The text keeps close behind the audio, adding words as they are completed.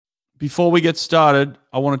Before we get started,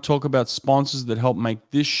 I want to talk about sponsors that help make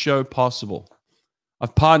this show possible.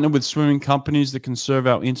 I've partnered with swimming companies that can serve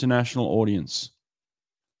our international audience.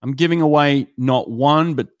 I'm giving away not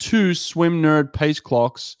one, but 2 Swim Nerd pace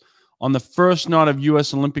clocks on the first night of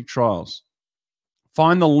US Olympic trials.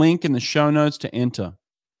 Find the link in the show notes to enter.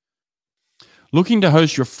 Looking to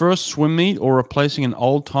host your first swim meet or replacing an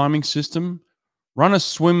old timing system? Run a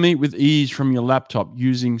swim meet with ease from your laptop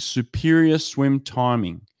using Superior Swim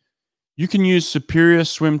Timing. You can use Superior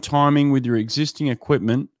Swim Timing with your existing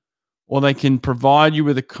equipment, or they can provide you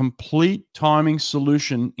with a complete timing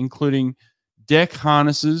solution, including deck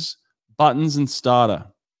harnesses, buttons, and starter.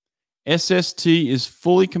 SST is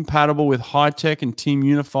fully compatible with Hi-Tech and Team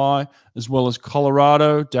Unify, as well as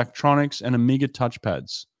Colorado, Daktronics, and Amiga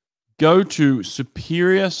touchpads. Go to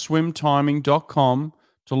superiorswimtiming.com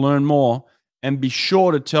to learn more, and be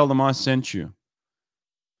sure to tell them I sent you.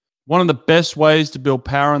 One of the best ways to build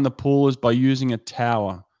power in the pool is by using a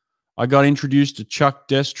tower. I got introduced to Chuck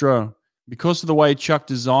Destro. Because of the way Chuck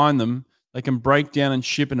designed them, they can break down and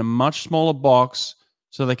ship in a much smaller box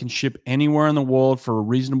so they can ship anywhere in the world for a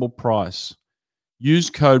reasonable price.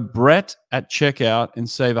 Use code BRETT at checkout and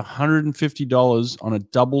save $150 on a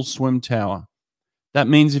double swim tower. That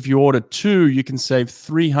means if you order 2, you can save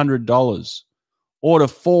 $300. Order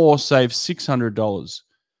 4, save $600.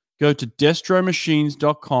 Go to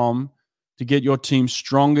destromachines.com to get your team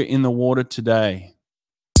stronger in the water today.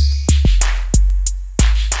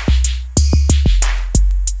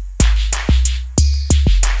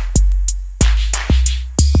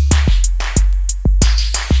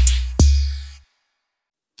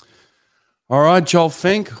 All right, Joel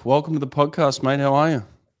Fink, welcome to the podcast, mate. How are you?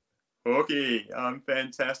 Hawkey, I'm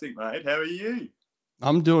fantastic, mate. How are you?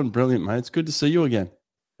 I'm doing brilliant, mate. It's good to see you again.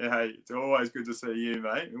 Hey, it's always good to see you,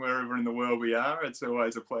 mate. Wherever in the world we are, it's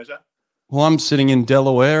always a pleasure. Well, I'm sitting in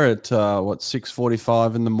Delaware at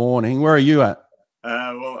 6:45 in the morning. Where are you at?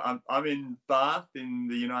 Well, I'm in Bath in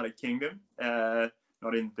the United Kingdom.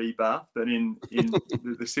 Not in the Bath, but in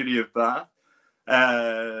the city of Bath,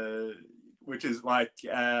 which is like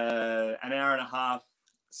an hour and a half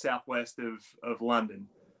southwest of London.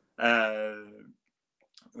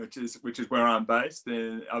 Which is where I'm based,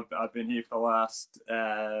 and I've been here for the last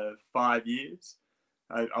 5 years.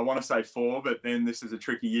 I want to say 4, but then this is a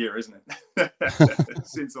tricky year, isn't it?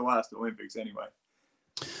 Since the last Olympics, anyway.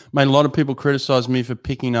 Mate, a lot of people criticize me for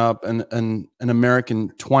picking up an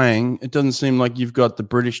American twang. It doesn't seem like you've got the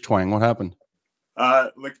British twang. What happened?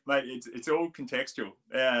 Look, mate, it's all contextual.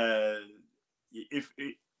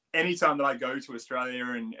 Any time that I go to Australia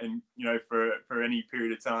and you know for any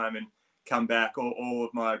period of time and come back, all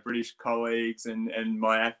of my British colleagues and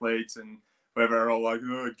my athletes and whoever are all like,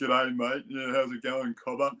 "Oh, g'day, mate. Yeah, how's it going,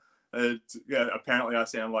 Cobber?" Apparently I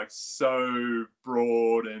sound like so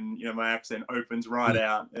broad, and you know my accent opens right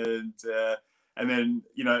out, and then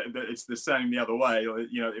you know it's the same the other way.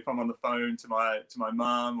 You know, if I'm on the phone to my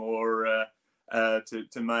mum or to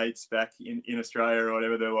mates back in Australia or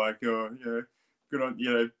whatever, they're like, "Oh, you know, good on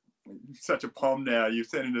you know." Such a pom now.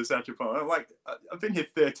 You've turned into such a pom. I'm like, I've been here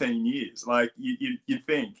 13 years. Like you'd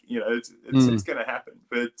think, you know, it's going to happen.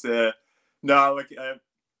 But no, like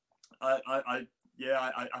I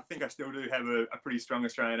think I still do have a pretty strong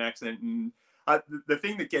Australian accent. And the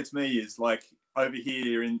thing that gets me is like over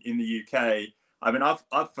here in the UK. I mean, I've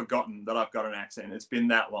forgotten that I've got an accent. It's been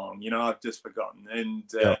that long, you know. I've just forgotten. And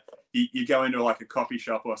you go into like a coffee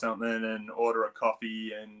shop or something and order a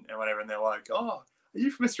coffee and whatever, and they're like, "Oh, are you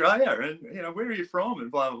from Australia? And, you know, where are you from?" And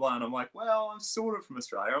blah, blah, blah. And I'm like, well, I'm sort of from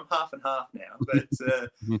Australia. I'm half and half now. But,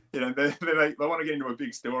 you know, they want to get into a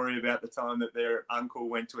big story about the time that their uncle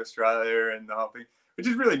went to Australia and the whole thing, which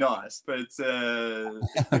is really nice. But I'm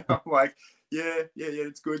like, yeah,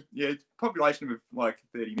 it's good. Yeah, it's a population of like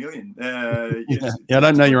 30 million. I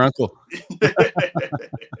don't know your uncle.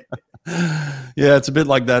 Yeah, it's a bit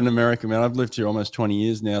like that in America, man. I've lived here almost 20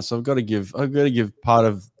 years now, so I've got to give part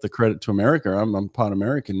of the credit to America. I'm part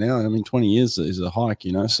American now. I mean, 20 years is a hike,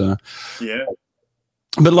 you know. So yeah.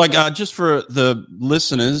 But like, just for the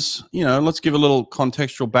listeners, you know, let's give a little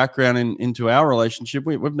contextual background into our relationship.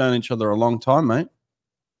 We've known each other a long time, mate.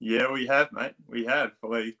 Yeah, we have, mate. We have for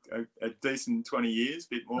like a decent 20 years,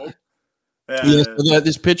 bit more. Yeah, so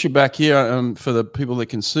this picture back here, for the people that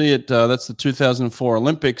can see it, that's the 2004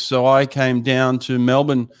 Olympics. So I came down to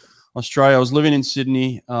Melbourne, Australia. I was living in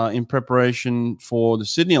Sydney in preparation for the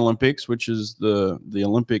Sydney Olympics, which is the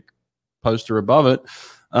Olympic poster above it.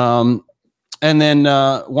 And then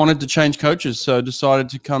wanted to change coaches, so decided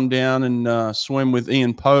to come down and swim with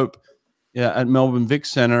Ian Pope at Melbourne Vic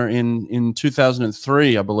Centre in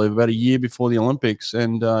 2003, I believe, about a year before the Olympics.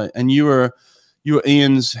 And you were you were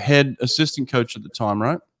Ian's head assistant coach at the time,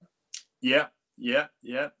 right? Yeah.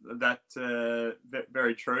 That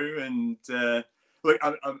very true. And look,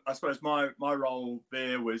 I suppose my role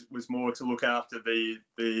there was more to look after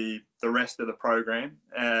the rest of the program,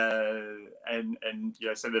 and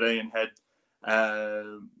so that Ian had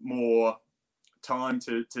more time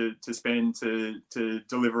to spend to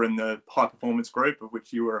deliver in the high performance group of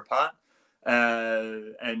which you were a part.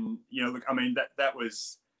 And look, I mean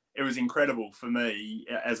it was incredible for me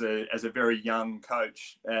as a very young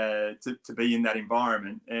coach to be in that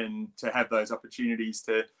environment and to have those opportunities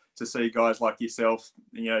to see guys like yourself,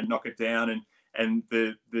 knock it down, and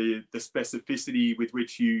the specificity with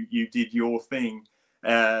which you did your thing,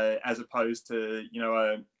 as opposed to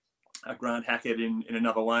a Grant Hackett in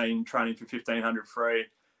another lane training for 1,500 free,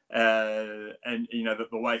 and the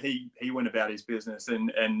way he went about his business,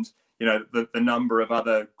 and the number of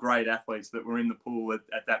other great athletes that were in the pool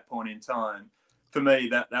at that point in time. For me,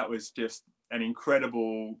 that was just an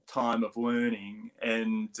incredible time of learning,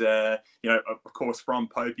 and of course from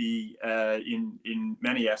Popey in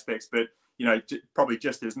many aspects, but probably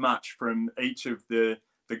just as much from each of the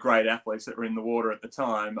great athletes that were in the water at the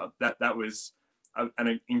time. That was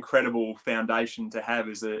an incredible foundation to have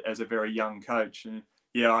as a very young coach. And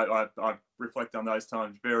I reflect on those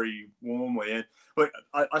times very warmly. And look,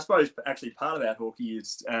 I suppose actually part of that, Hawkey,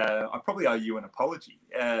 is I probably owe you an apology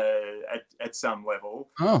at some level.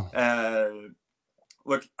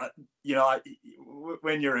 Look,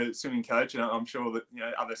 when you're a swimming coach, and I'm sure that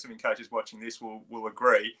other swimming coaches watching this will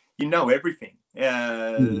agree, everything,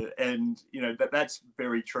 and that's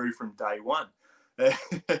very true from day one. And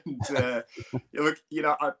look,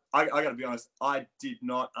 I got to be honest, I did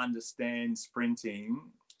not understand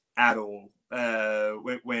sprinting at all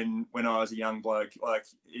when I was a young bloke, like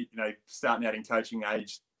starting out in coaching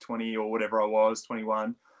age 20 or whatever I was,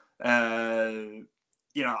 21. I'd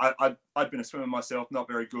been a swimmer myself, not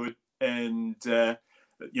very good, and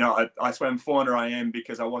I swam 400 IM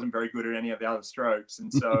because I wasn't very good at any of the other strokes,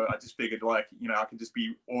 and so I just figured I could just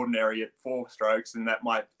be ordinary at 4 strokes, and that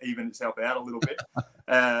might even itself out a little bit.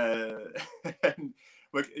 And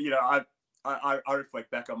look, I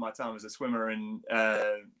reflect back on my time as a swimmer, and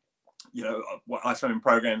I swam in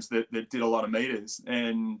programs that did a lot of meters,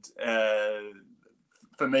 and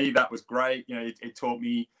for me that was great. It taught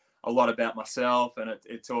me a lot about myself, and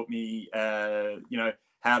it taught me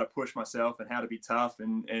how to push myself and how to be tough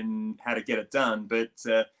and how to get it done. But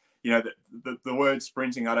the word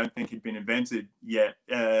sprinting, I don't think had been invented yet,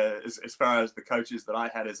 as far as the coaches that I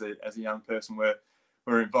had as a young person were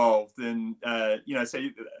involved. And so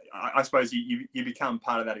I suppose you become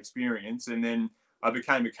part of that experience. And then I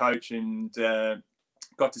became a coach and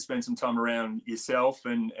got to spend some time around yourself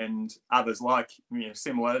and others like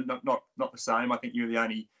similar, not the same. I think you were the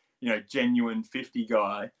only genuine 50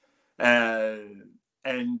 guy.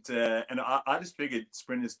 And I just figured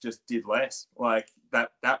sprinters just did less. Like that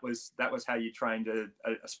was how you trained a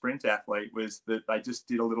sprint athlete, was that they just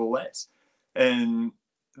did a little less. And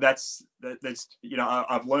that's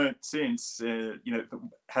I've learned since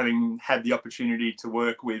having had the opportunity to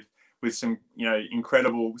work with some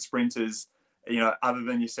incredible sprinters other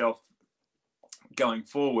than yourself going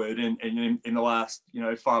forward, and in the last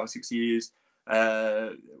 5 or 6 years,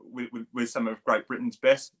 with some of Great Britain's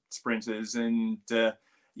best sprinters, and the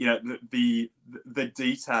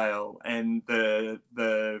detail and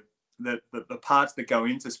the parts that go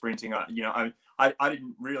into sprinting, I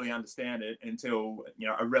didn't really understand it until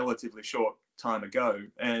a relatively short time ago.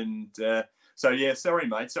 And so sorry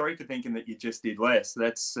mate, sorry for thinking that you just did less.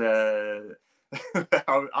 That's I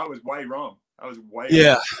was way wrong.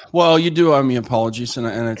 Yeah, well, you do owe me apologies, and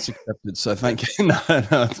it's accepted. So thank you. No,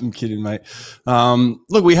 I'm kidding, mate.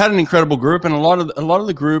 Look, we had an incredible group, and a lot of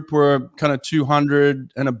the group were kind of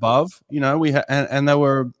 200 and above. And they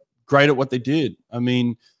were great at what they did. I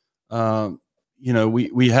mean,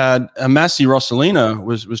 we had Massey Rossellino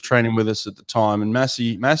was training with us at the time, and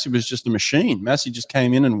Massey was just a machine. Massey just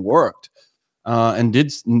came in and worked, and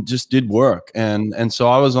did work, and so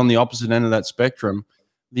I was on the opposite end of that spectrum.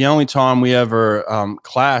 The only time we ever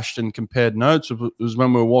clashed and compared notes was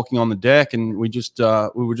when we were walking on the deck, and we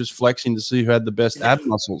were just flexing to see who had the best ab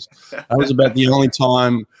muscles. That was about the only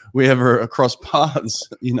time we ever crossed paths.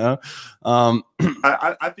 I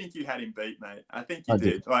think you had him beat, mate. I think you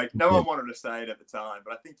did. Like no one wanted to say it at the time,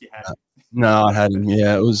 but I think you had him. No, I had him.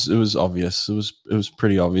 Yeah, it was obvious. It was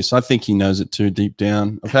pretty obvious. I think he knows it too deep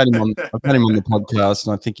down. I've had him on the podcast,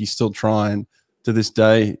 and I think he's still trying to this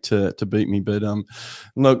day to beat me. But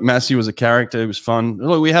look, Massey was a character. It was fun.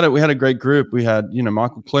 Look, we had a great group. We had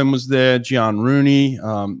Michael Clem was there, Gian Rooney,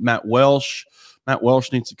 Matt Welsh, Matt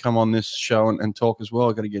Welsh needs to come on this show and talk as well.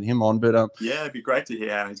 I got to get him on. But yeah, it'd be great to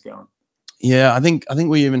hear how he's going. yeah, I think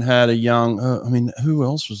we even had a young. I mean, who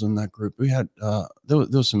else was in that group? We had there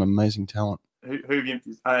was some amazing talent. Who have you?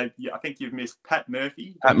 Yeah, I think you've missed Pat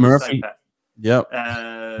Murphy. Pat Murphy. Pat? Yep.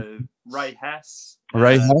 Ray Haas.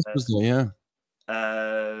 Ray Haas was there,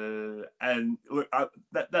 yeah. And look,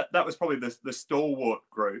 that was probably the stalwart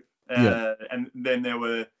group. Yeah. And then there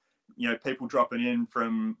were, people dropping in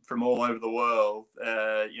from all over the world.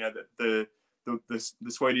 The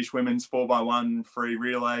Swedish women's 4x1 free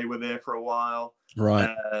relay were there for a while.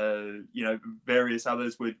 Right. Various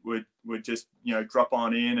others would just drop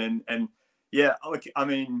on in and yeah. Look, I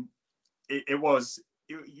mean, it was.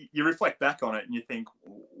 You reflect back on it and you think,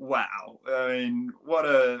 wow, I mean, what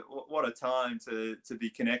a time to be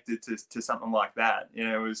connected to something like that.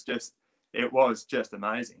 It was just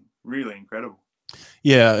amazing, really incredible.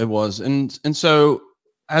 Yeah, it was. And so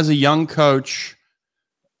as a young coach,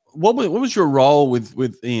 what was your role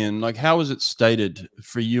with Ian? Like, how was it stated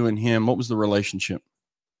for you and him? What was the relationship?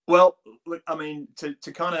 Well, look, I mean, to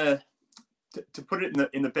kind of to put it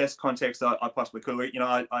in the best context I possibly could.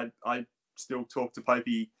 I still talk to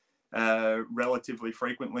Popey relatively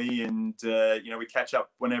frequently, and we catch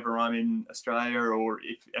up whenever I'm in Australia, or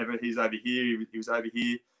if ever he's over here. He was over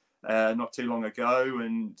here not too long ago,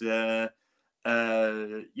 and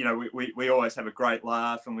we always have a great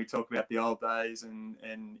laugh, and we talk about the old days and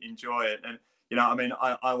enjoy it. And I mean,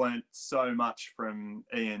 I learned so much from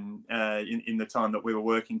Ian in the time that we were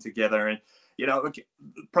working together. And look,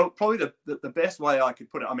 probably the best way I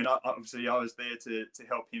could put it, I mean, obviously I was there to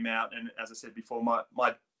help him out. And as I said before, my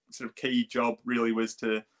sort of key job really was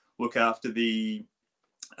to look after the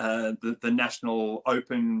national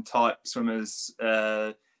open type swimmers,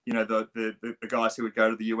 the guys who would go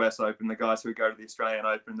to the US Open, the guys who would go to the Australian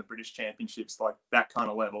Open, the British Championships, like that kind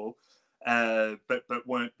of level, but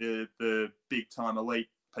weren't the big time elite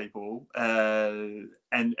people, and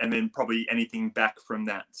then probably anything back from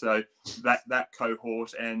that. So that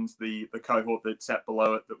cohort and the cohort that sat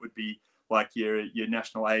below it, that would be like your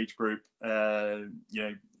national age group,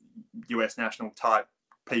 US national type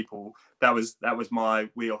people. That was my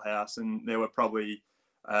wheelhouse, and there were probably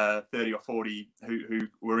 30 or 40 who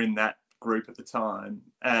were in that group at the time,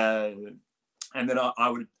 and then I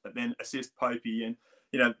would then assist Popey. And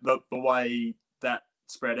the way that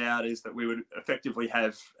spread out is that we would effectively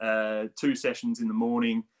have 2 sessions in the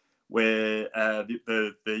morning where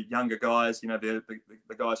the younger guys, the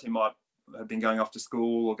guys who might have been going off to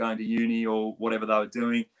school or going to uni or whatever they were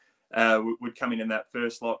doing, would come in that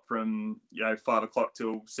first lot from 5 o'clock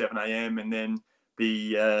till 7 a.m. and then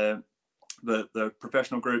the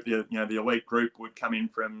professional group, the elite group, would come in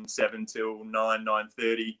from 7 till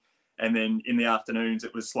 9:30, and then in the afternoons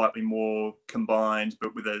it was slightly more combined,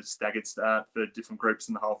 but with a staggered start for different groups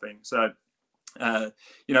and the whole thing. So,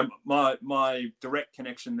 my direct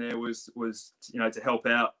connection there was to help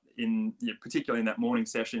out in particularly in that morning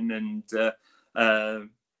session, and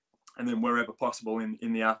then wherever possible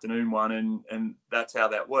in the afternoon one, and that's how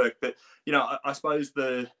that worked. But I suppose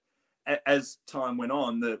as time went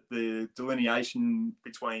on, the delineation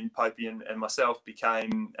between Popey and myself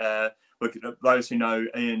became, look, those who know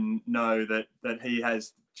Ian know that he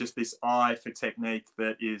has just this eye for technique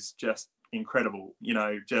that is just incredible.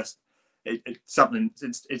 Just it's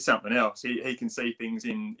something else. He can see things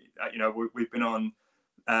in, we've been on,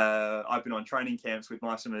 I've been on training camps with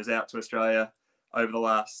my swimmers out to Australia over the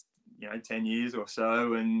last 10 years or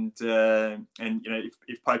so, and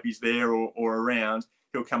if Popey's there or around,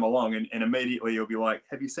 he'll come along and immediately he'll be like,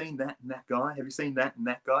 have you seen that and that guy? Have you seen that and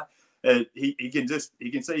that guy? He can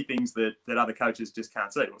see things that other coaches just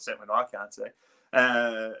can't see, or certainly I can't see.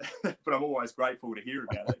 But I'm always grateful to hear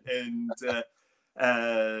about it. And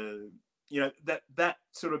that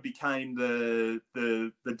sort of became the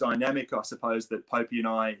dynamic, I suppose, that Popey and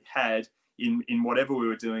I had in whatever we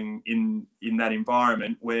were doing in that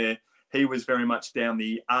environment, where he was very much down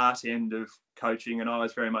the art end of coaching and I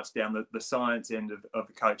was very much down the science end of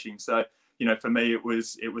the coaching. So, for me, it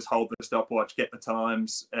was hold the stopwatch, get the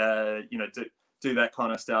times, do that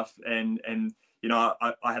kind of stuff. And I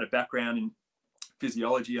had a background in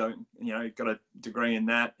physiology. I got a degree in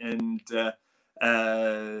that, and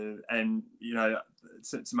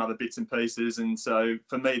some other bits and pieces. And so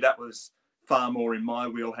for me, that was far more in my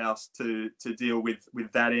wheelhouse to deal with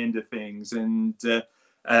that end of things. And that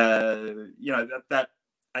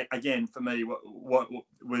again, for me, what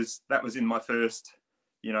was in my first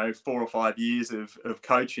 4 or 5 years of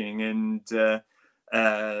coaching, and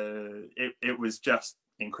it was just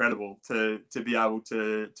incredible to be able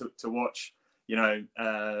to watch a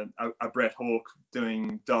Brett Hawke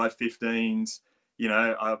doing dive 15s you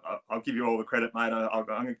know, I'll give you all the credit, mate. I'm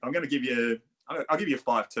going to give you, I'll give you a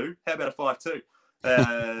 5-2. How about a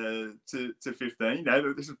 5-2 to 15? You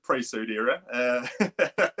know, this is pre-suit era.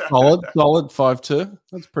 Solid 5-2.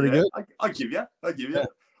 That's pretty good. I'll give you. Yeah.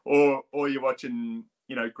 Or you're watching,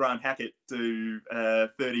 you know, Grant Hackett do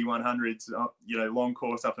 30-100s, you know, long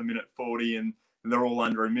course up a minute 40, and they're all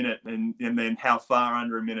under a minute, and then how far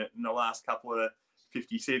under a minute in the last couple of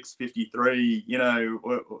 56, 53, you know,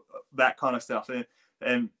 or that kind of stuff.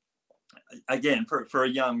 And again, for a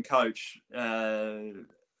young coach who,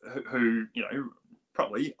 you know,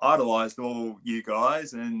 probably idolized all you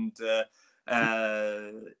guys, and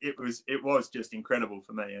it was just incredible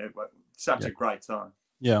for me. It was such a great time.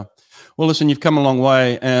 Yeah. Well, listen, you've come a long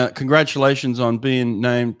way. Congratulations on being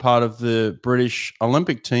named part of the British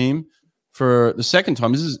Olympic team for the second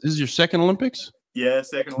time. This is your second Olympics? Yeah,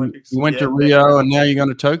 second Olympics. You went to Rio, and now you're going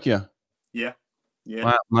to Tokyo. Yeah.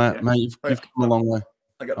 Wow, mate, you've come a long way.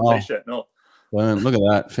 I got a T-shirt now. Boom, look at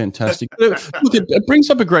that. Fantastic. Look, it brings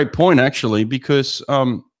up a great point, actually, because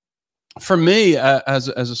for me, as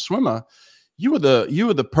a swimmer, you were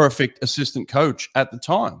the perfect assistant coach at the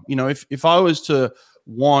time. You know, if I was to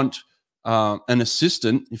want an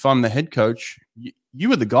assistant, if I'm the head coach, you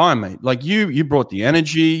were the guy, mate. Like you brought the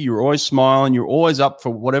energy. You were always smiling. You were always up for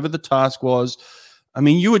whatever the task was. I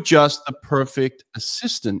mean, you were just the perfect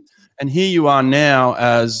assistant. And here you are now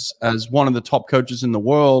as one of the top coaches in the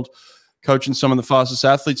world, coaching some of the fastest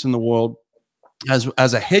athletes in the world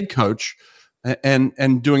as a head coach,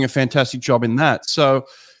 and doing a fantastic job in that. So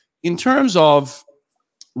in terms of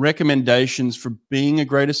recommendations for being a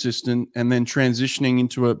great assistant and then transitioning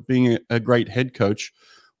into being a great head coach,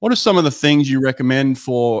 what are some of the things you recommend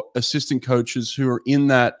for assistant coaches who are in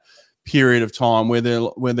that period of time where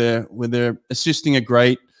they're assisting a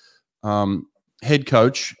great head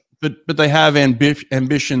coach, but they have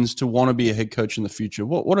ambitions to want to be a head coach in the future?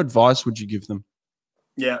 What advice would you give them?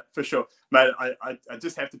 Yeah, for sure, mate. I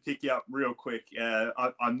just have to pick you up real quick.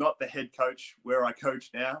 I'm not the head coach where I coach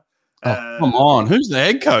now. Oh, come on. Who's the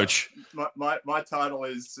head coach? My title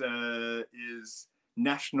is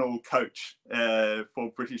national coach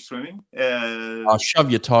for British swimming. I'll shove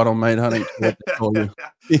your title, mate. I don't know what to call you.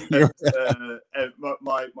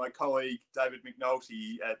 My colleague David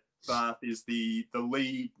McNulty at Bath is the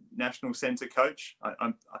lead national centre coach.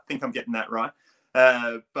 I think I'm getting that right.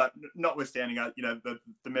 But notwithstanding, you know,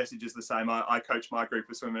 the message is the same. I coach my group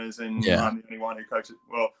of swimmers, and I'm the only one who coaches.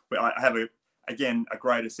 Well, I have a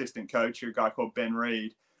great assistant coach, a guy called Ben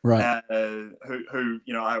Reed, right? Who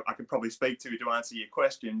you know I could probably speak to answer your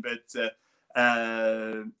question, but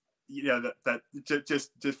you know that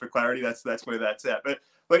just for clarity, that's where that's at.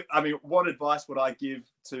 But I mean, what advice would I give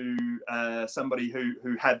to somebody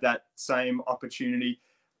who had that same opportunity?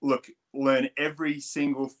 Look, learn every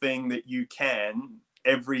single thing that you can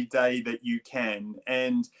every day that you can,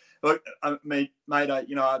 and look, mate,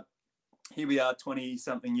 you know. Here we are 20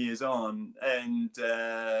 something years on, and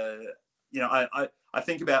you know, I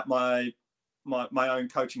think about my own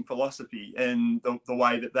coaching philosophy and the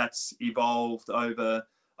way that's evolved over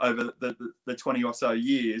the 20 or so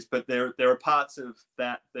years. But there are parts of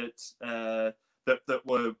that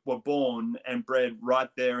were born and bred right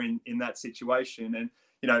there in that situation. And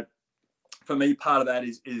you know, for me, part of that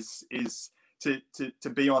is to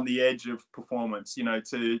be on the edge of performance. You know,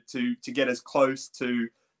 to get as close to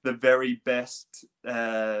the very best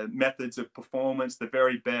methods of performance, the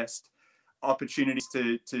very best opportunities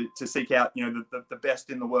to seek out, you know, the best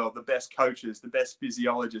in the world, the best coaches, the best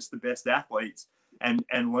physiologists, the best athletes, and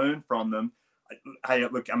learn from them. Hey,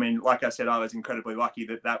 look, I mean, like I said, I was incredibly lucky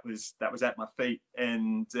that was at my feet.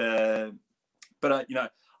 And but you know,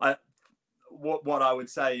 what I would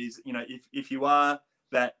say is, you know, if you are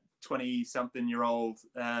that 20-something-year-old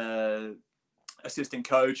assistant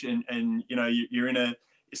coach, and you know, you're in a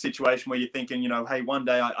situation where you're thinking, you know, hey, one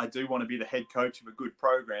day I do want to be the head coach of a good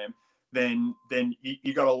program, then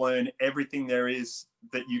you got to learn everything there is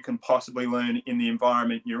that you can possibly learn in the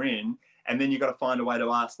environment you're in, and then you got to find a way to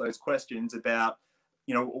ask those questions about,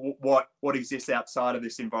 you know, what exists outside of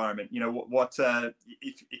this environment. You know, what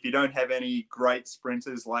if you don't have any great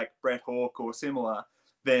sprinters like Brett Hawke or similar,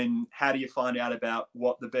 then how do you find out about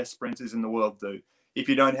what the best sprinters in the world do? If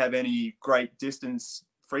you don't have any great distance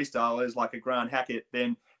freestylers like a Grant Hackett,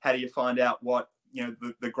 then how do you find out what, you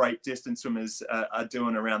know, the great distance swimmers are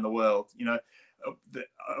doing around the world? You know,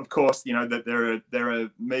 of course, you know that there are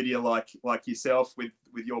media like yourself with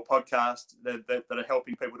your podcast that are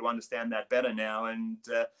helping people to understand that better now. And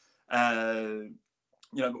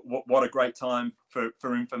you know, what a great time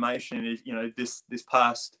for information is, you know, this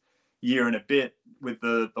past year and a bit with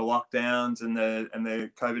the lockdowns and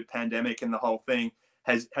the COVID pandemic and the whole thing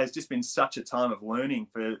has just been such a time of learning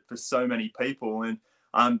for so many people. And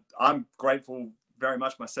I'm grateful very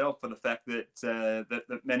much myself for the fact that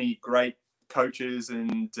that many great coaches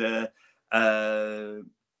and the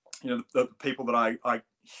people that I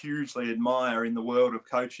hugely admire in the world of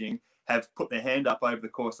coaching have put their hand up over the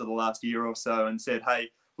course of the last year or so and said, hey,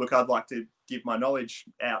 look, I'd like to give my knowledge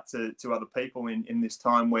out to other people in this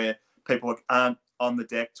time where people aren't on the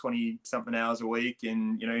deck 20 something hours a week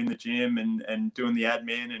and, in the gym and doing the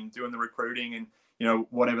admin and doing the recruiting and,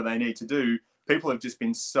 whatever they need to do. People have just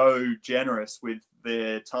been so generous with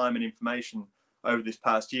their time and information over this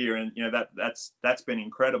past year. And, that's been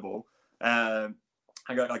incredible.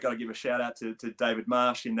 I got to give a shout out to David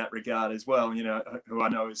Marsh in that regard as well, who I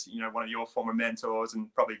know is, one of your former mentors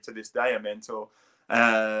and probably to this day a mentor.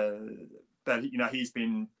 But, he's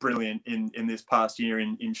been brilliant in this past year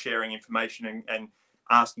in sharing information and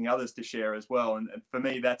asking others to share as well. And for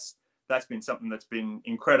me, that's been something that's been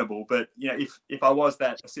incredible. But, if I was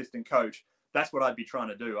that assistant coach, that's what I'd be trying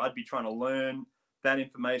to do. I'd be trying to learn that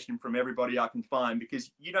information from everybody I can find,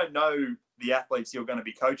 because you don't know the athletes you're going to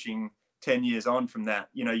be coaching 10 years on from that.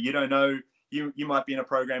 You don't know, you might be in a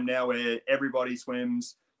program now where everybody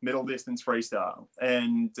swims middle distance freestyle,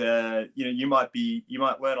 and you might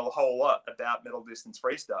learn a whole lot about middle distance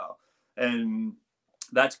freestyle, and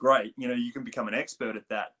that's great. You can become an expert at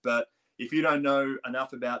that. But if you don't know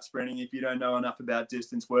enough about sprinting, if you don't know enough about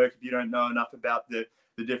distance work, if you don't know enough about the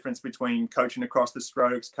difference between coaching across the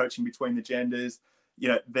strokes, coaching between the genders,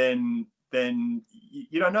 then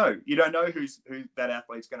you don't know. You don't know who that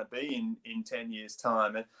athlete's going to be in 10 years'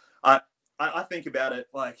 time. And I think about it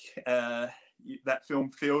like that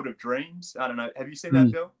film Field of Dreams. I don't know. Have you seen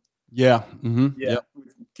that film? Yeah. Mm-hmm. Yeah.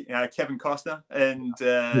 With, Kevin Costner. And,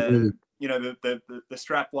 the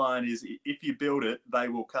strap line is, if you build it, they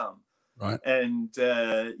will come. Right. And,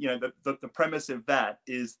 the premise of that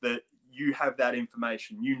is that you have that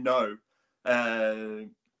information,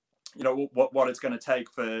 what it's going to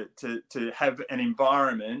take to have an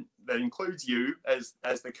environment that includes you as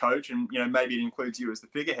the coach, and maybe it includes you as the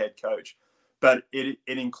figurehead coach, but it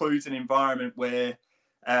includes an environment where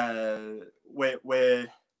the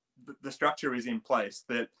structure is in place,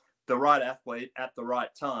 that the right athlete at the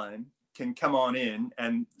right time can come on in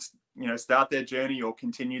and start their journey or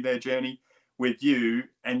continue their journey with you,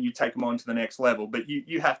 and you take them on to the next level. But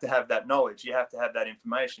you have to have that knowledge, you have to have that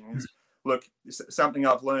information. Look, something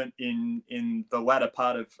I've learned in the latter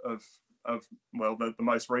part of the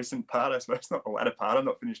most recent part, I suppose, not the latter part, I'm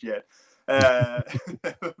not finished yet.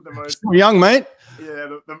 Still young, mate.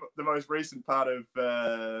 Yeah, the most recent part of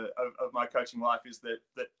my coaching life is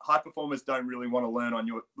that high performers don't really want to learn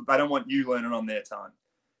they don't want you learning on their time.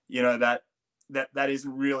 That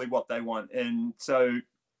isn't really what they want. And so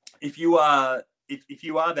if you are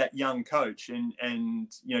that young coach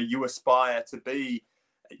and you aspire to be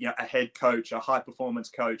a head coach, a high performance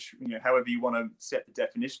coach, however you want to set the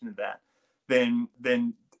definition of that, then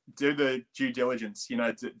do the due diligence,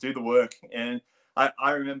 do the work. And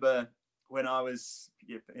I remember when I was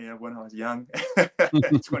young,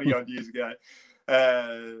 20 odd years ago,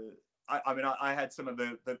 I had some of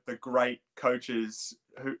the great coaches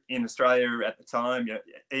who in Australia at the time,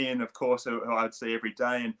 Ian, of course, who I would see every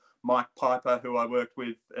day, and Mike Piper, who I worked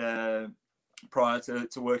with prior to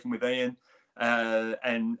working with Ian. And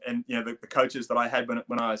the coaches that I had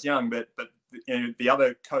when I was young, but the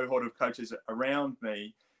other cohort of coaches around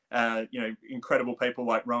me, incredible people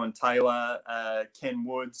like Rowan Taylor, Ken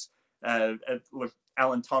Woods,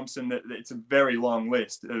 Alan Thompson. It's a very long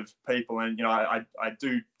list of people, and I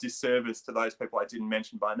do disservice to those people I didn't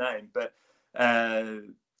mention by name, but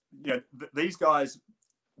these guys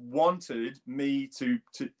wanted me to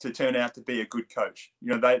turn out to be a good coach.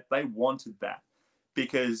 They wanted that,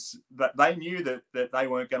 because they knew that they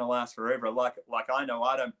weren't going to last forever. Like I know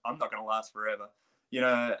I'm not going to last forever,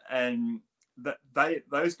 and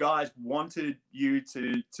those guys wanted you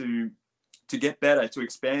to get better, to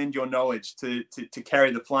expand your knowledge, to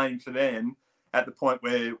carry the flame for them at the point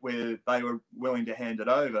where they were willing to hand it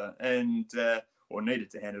over, and or needed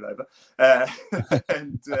to hand it over,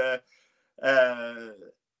 and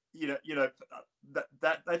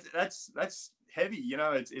that's heavy.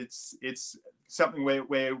 It's something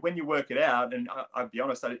where when you work it out, and I'll be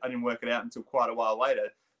honest, I didn't work it out until quite a while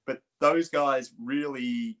later, but those guys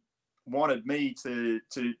really wanted me to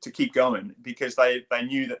keep going, because they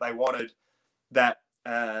knew that they wanted that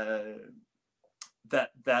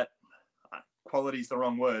quality is the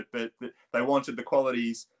wrong word, but they wanted the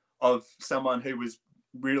qualities of someone who was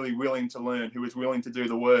really willing to learn, who was willing to do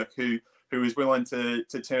the work, who who was willing to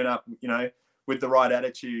turn up, with the right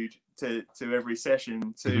attitude to every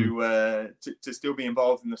session to still be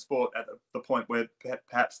involved in the sport at the point where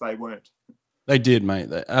perhaps they weren't. They did, mate.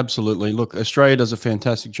 Absolutely. Look, Australia does a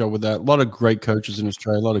fantastic job with that. A lot of great coaches in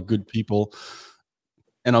Australia, a lot of good people,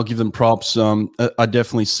 and I'll give them props. I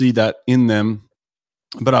definitely see that in them.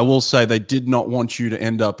 But I will say they did not want you to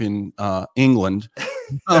end up in England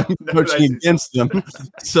coaching against them.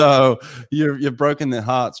 So you've broken their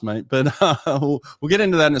hearts, mate. But we'll get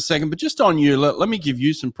into that in a second. But just on you, let me give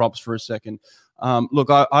you some props for a second. Look,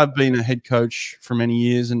 I've been a head coach for many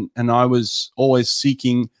years, and I was always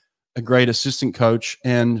seeking a great assistant coach.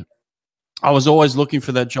 And I was always looking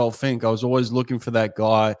for that Joel Fink. I was always looking for that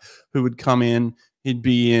guy who would come in. He'd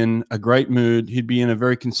be in a great mood. He'd be in a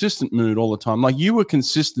very consistent mood all the time. Like, you were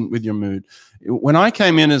consistent with your mood. When I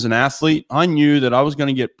came in as an athlete, I knew that I was going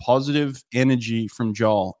to get positive energy from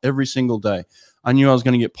Joel every single day. I knew I was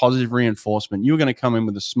going to get positive reinforcement. You were going to come in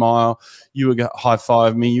with a smile. You were going to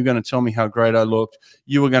high-five me. You were going to tell me how great I looked.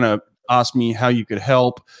 You were going to ask me how you could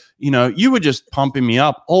help. You were just pumping me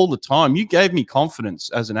up all the time. You gave me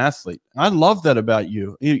confidence as an athlete. I love that about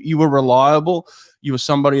you. You were reliable. You were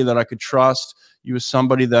somebody that I could trust. You were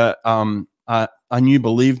somebody that I knew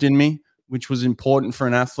believed in me, which was important for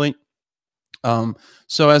an athlete.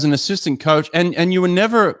 So as an assistant coach, and you were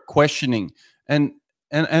never questioning, and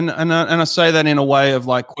I say that in a way of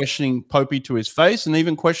like questioning Popey to his face, and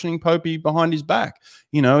even questioning Popey behind his back.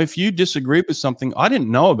 If you disagreed with something, I didn't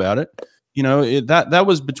know about it. That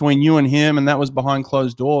was between you and him, and that was behind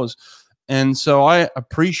closed doors. And so I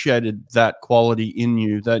appreciated that quality in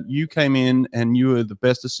you, that you came in and you were the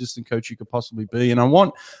best assistant coach you could possibly be. And I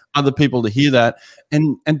want other people to hear that.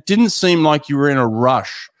 And didn't seem like you were in a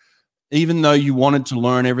rush, even though you wanted to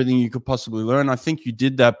learn everything you could possibly learn. I think you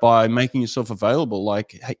did that by making yourself available.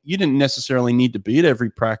 Like, hey, you didn't necessarily need to be at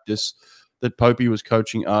every practice that Popey was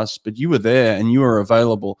coaching us, but you were there and you were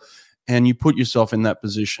available, and you put yourself in that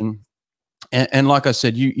position. And like I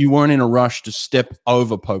said, you weren't in a rush to step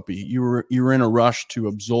over Popey. You were in a rush to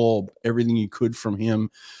absorb everything you could from him,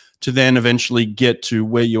 to then eventually get to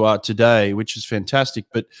where you are today, which is fantastic.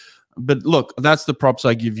 But look, that's the props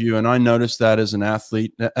I give you. And I noticed that as an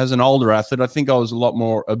athlete, as an older athlete. I think I was a lot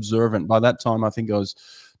more observant. By that time, I think I was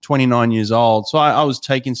 29 years old. So I was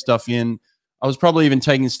taking stuff in. I was probably even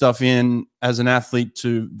taking stuff in as an athlete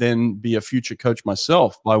to then be a future coach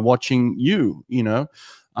myself by watching you,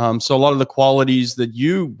 So a lot of the qualities that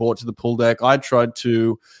you brought to the pool deck, I tried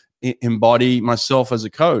to embody myself as a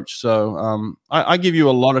coach. So I give you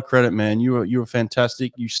a lot of credit, man. You were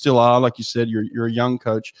fantastic. You still are, like you said. You're a young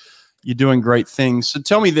coach. You're doing great things. So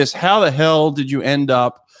tell me this: how the hell did you end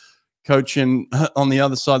up coaching on the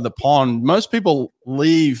other side of the pond? Most people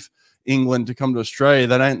leave England to come to Australia.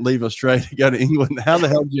 They don't leave Australia to go to England. How the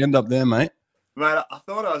hell did you end up there, mate? Mate, I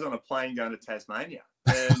thought I was on a plane going to Tasmania,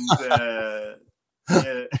 and.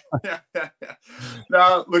 Yeah.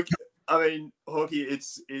 No, look, I mean, Hawkey,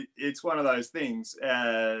 it's one of those things.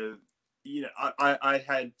 I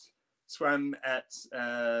had swam at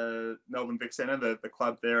Melbourne Vic Centre, the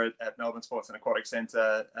club there at Melbourne Sports and Aquatic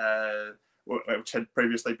Centre, which had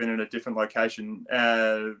previously been in a different location,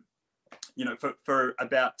 for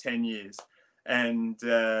about 10 years. And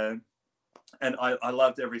I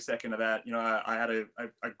loved every second of that. I had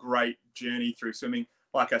a great journey through swimming.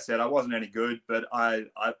 Like I said, I wasn't any good, but I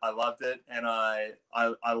loved it, and I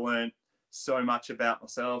learned so much about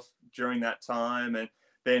myself during that time. And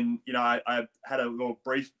then, I had a little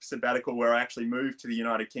brief sabbatical where I actually moved to the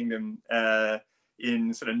United Kingdom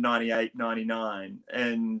in sort of 98, 99.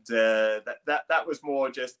 And that was more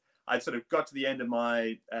just, I sort of got to the end of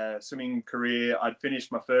my swimming career. I'd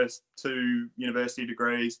finished my first 2 university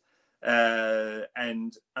degrees,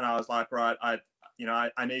 and I was like, right,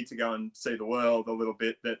 I need to go and see the world a little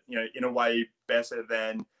bit, but, in a way better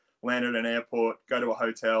than land at an airport, go to a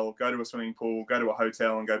hotel, go to a swimming pool, go to a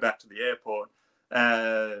hotel and go back to the airport.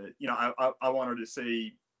 I wanted to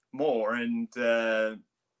see more. And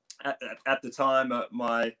at the time, a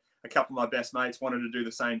couple of my best mates wanted to do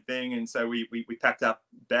the same thing. And so we packed up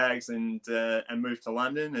bags and moved to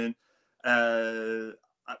London. And,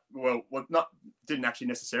 didn't actually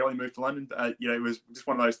necessarily move to London. It was just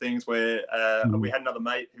one of those things where we had another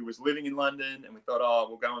mate who was living in London, and we thought,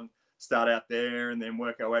 we'll go and start out there and then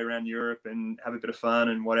work our way around Europe and have a bit of fun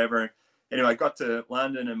and whatever. Anyway, I got to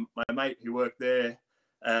London, and my mate who worked there,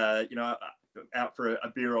 out for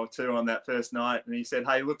a beer or two on that first night, and he said,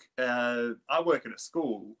 "Hey, look, I work at a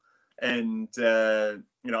school, and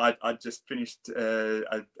I just finished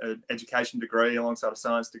an education degree alongside a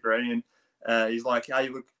science degree, and he's like, hey,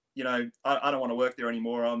 look, I don't want to work there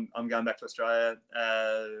anymore. I'm going back to Australia.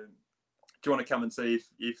 you want to come and see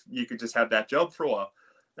if you could just have that job for a while?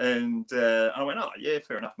 And I went, oh yeah,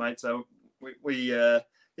 fair enough, mate. So we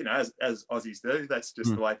you know, as Aussies do, that's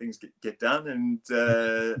just the way things get done. And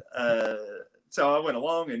so I went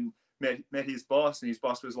along and met his boss, and his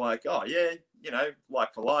boss was like, oh yeah, you know,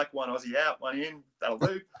 like for like, one Aussie out, one in, that'll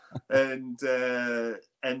do. And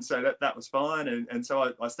so that was fine. And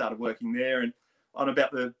so I started working there. And on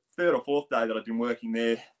about the third or fourth day that I'd been working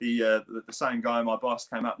there, the same guy, my boss,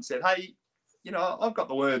 came up and said, hey, you know, I've got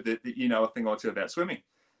the word that you know a thing or two about swimming.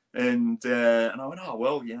 And I went, oh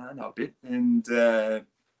well, yeah, I know a bit. And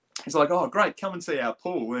he's like, oh great, come and see our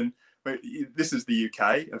pool. And this is the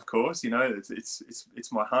UK, of course. You know,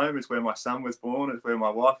 it's my home. It's where my son was born. It's where my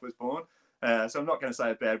wife was born. So I'm not going to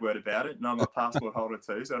say a bad word about it. And I'm a passport holder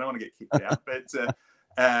too, so I don't want to get kicked out. But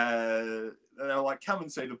they were like, come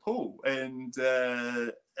and see the pool. And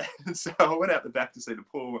so I went out the back to see the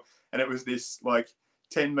pool, and it was this like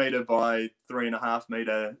 10 meter by 3.5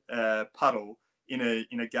 meter puddle in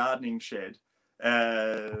a gardening shed.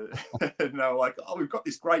 And they were like, oh, we've got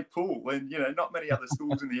this great pool, and you know, not many other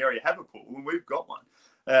schools in the area have a pool, and we've got one.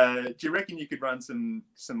 Do you reckon you could run some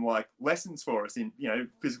like lessons for us in, you know,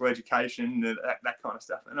 physical education, that kind of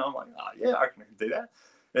stuff? And I'm like, oh yeah, I reckon I can do that.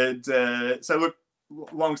 And so look,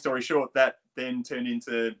 long story short, that then turned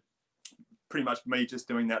into pretty much me just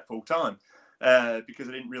doing that full time. Because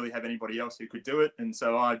I didn't really have anybody else who could do it. And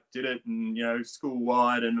so I did it, and, you know,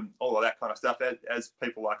 school-wide and all of that kind of stuff, as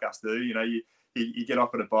people like us do. You know, you get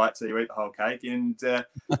offered a bite, so you eat the whole cake. And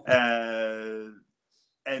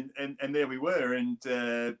and there we were. And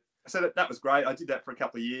so that was great. I did that for a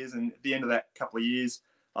couple of years. And at the end of that couple of years,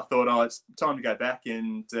 I thought, oh, it's time to go back,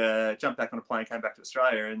 and jump back on a plane, came back to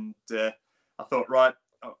Australia. And I thought, right,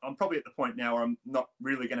 I'm probably at the point now where I'm not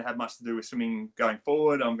really going to have much to do with swimming going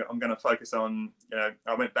forward. I'm going to focus on, you know,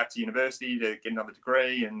 I went back to university to get another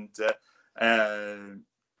degree, and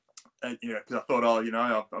you know, because I thought, oh, you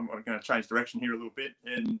know, I'm going to change direction here a little bit.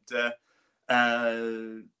 And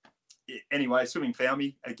anyway, swimming found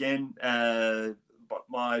me again. But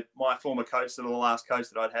my former coach, the last coach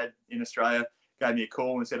that I'd had in Australia, gave me a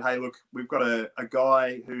call and said, hey, look, we've got a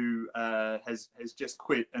guy who has just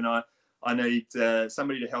quit, and I need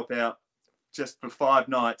somebody to help out just for 5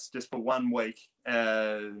 nights, just for 1 week,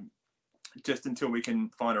 just until we can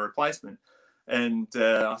find a replacement. And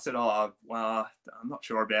I said, oh, well, I'm not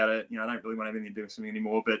sure about it. You know, I don't really want anything to do with swimming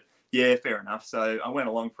anymore. But yeah, fair enough. So I went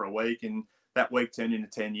along for a week, and that week turned into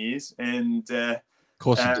 10 years. And of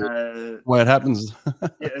course, the way it happens.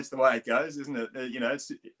 Yeah, it's the way it goes, isn't it? You know,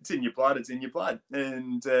 it's in your blood. It's in your blood.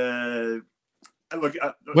 And look,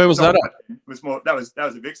 where was that at? It was more. That was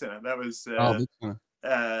a Vic Centre. That was.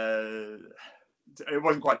 It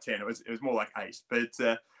wasn't quite 10. It was more like 8.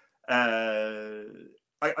 But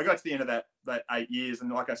I got to the end of that 8 years,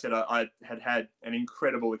 and like I said, I had an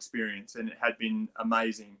incredible experience, and it had been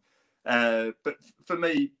amazing. But for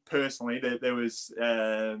me personally, there was,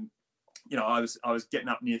 you know, I was getting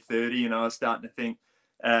up near 30, and I was starting to think,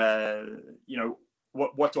 you know,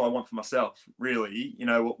 what do I want for myself, really? You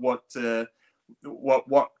know, what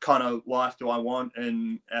kind of life do I want?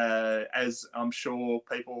 And as I'm sure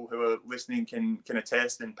people who are listening can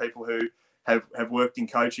attest, and people who have worked in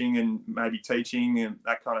coaching and maybe teaching and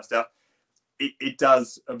that kind of stuff, it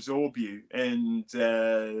does absorb you. And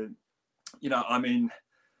you know, I mean,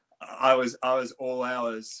 I was all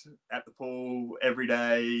hours at the pool every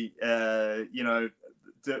day, you know,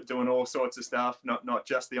 doing all sorts of stuff, not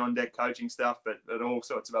just the on deck coaching stuff, but all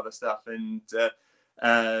sorts of other stuff. And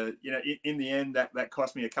you know, in the end, that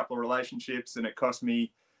cost me a couple of relationships, and it cost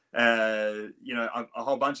me, you know, a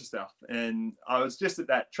whole bunch of stuff. And I was just at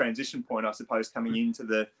that transition point, I suppose, coming into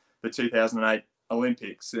the 2008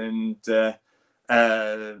 Olympics. And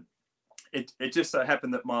it just so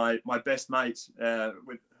happened that my best mate,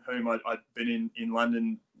 with whom I'd been in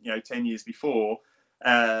London, you know, 10 years before,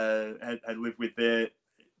 had lived with there,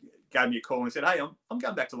 gave me a call and said, hey, I'm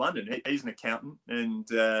going back to London. He's an accountant. And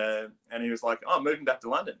he was like, oh, I'm moving back to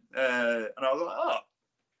London. And I was like, oh,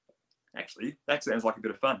 actually, that sounds like a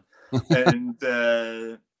bit of fun. And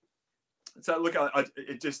so look,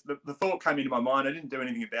 it just, the thought came into my mind. I didn't do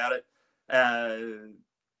anything about it.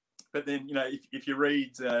 But then, you know, if you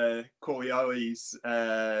read Corleone's,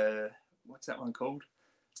 what's that one called?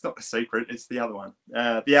 It's not The Secret, it's the other one,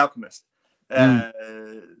 The Alchemist. Then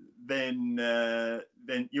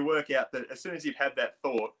you work out that as soon as you've had that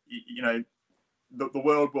thought, you know, the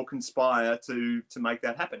world will conspire to make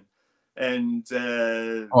that happen. And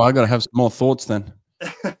I got to have some more thoughts then.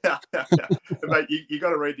 Mate, you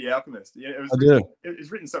got to read The Alchemist. You know, it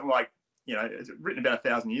was written something like, you know, it's written about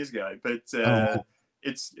 1,000 years ago, but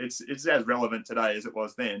it's as relevant today as it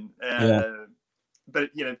was then. Yeah.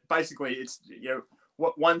 But basically, it's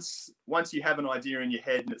what once you have an idea in your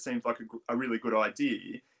head and it seems like a really good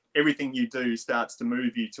idea, everything you do starts to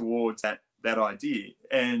move you towards that idea.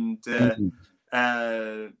 And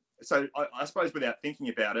so I suppose without thinking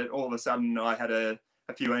about it, all of a sudden I had a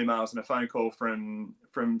few emails and a phone call from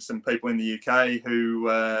some people in the UK who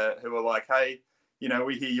were like, hey,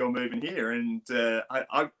 we hear you're moving here. And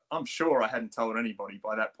I'm sure I hadn't told anybody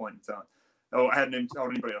by that point in time, or I hadn't even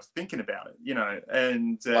told anybody else thinking about it,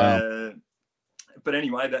 and Wow. but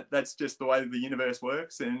anyway, that's just the way the universe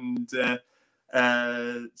works. And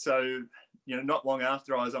so not long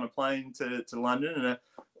after, I was on a plane to London, and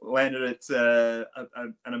landed at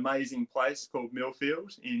an amazing place called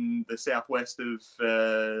Millfield in the southwest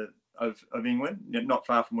of England, not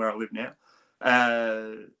far from where I live now.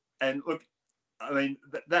 And look, I mean,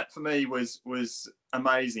 that for me was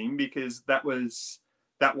amazing, because that was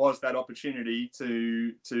that opportunity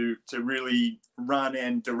to really run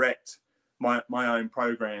and direct my own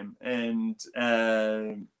program, and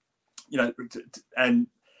and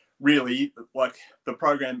really, like, the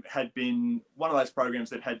program had been one of those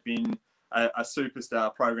programs that had been a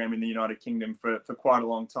superstar program in the United Kingdom for quite a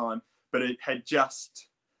long time, but it had just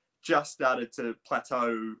started to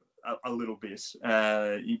plateau a little bit,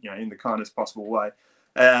 in the kindest possible way,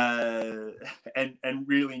 and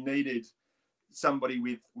really needed somebody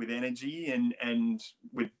with energy and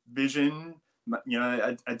with vision,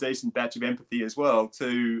 a decent batch of empathy as well,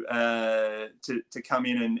 to come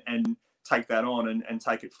in and take that on and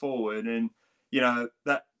take it forward. And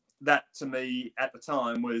that to me at the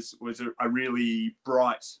time was a really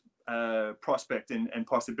bright prospect and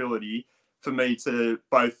possibility for me to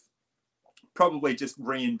both probably just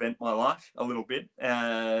reinvent my life a little bit,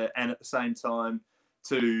 and at the same time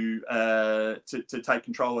to take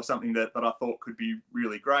control of something that I thought could be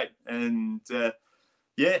really great. And so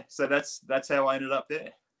that's how I ended up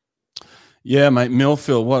there. Yeah, mate,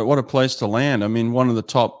 Millfield, what a place to land. I mean, one of the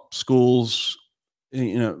top schools,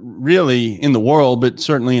 really in the world, but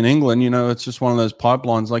certainly in England. It's just one of those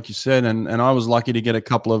pipelines, like you said. And I was lucky to get a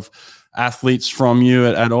couple of athletes from you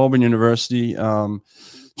at Auburn University.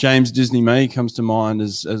 James Disney May comes to mind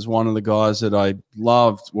as one of the guys that I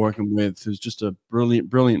loved working with, who's just a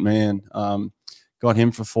brilliant man. Got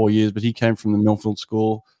him for 4 years, but he came from the Millfield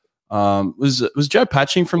School. Was Joe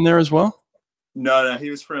Patching from there as well? No, he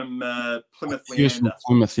was from Plymouth He was from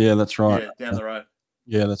Plymouth, yeah, that's right. Yeah, down the road.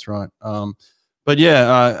 Yeah, that's right. But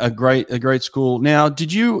yeah, a great school. Now,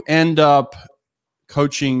 did you end up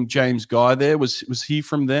coaching James Guy there? Was he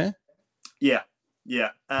from there? Yeah. Is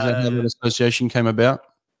that how that association came about?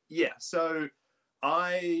 Yeah, so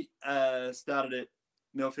I started at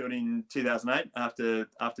Millfield in 2008 after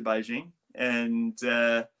Beijing, and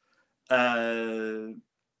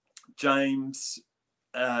James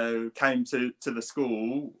came to the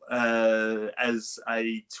school as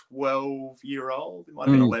a 12-year-old. It might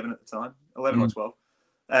have been 11 at the time, 11 or 12.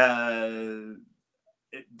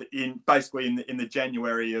 In the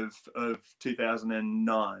January of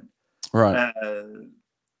 2009. Right.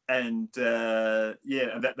 And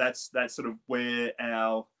that's sort of where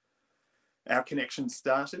our connection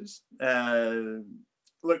started.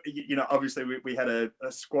 Look, obviously we had a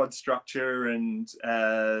squad structure, and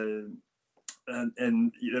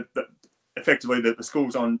effectively the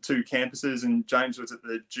school's on 2 campuses, and James was at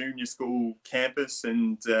the junior school campus,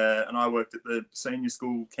 and I worked at the senior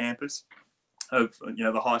school campus of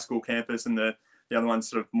the high school campus, and the other one's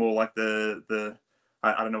sort of more like the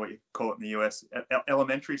I don't know what you call it in the US,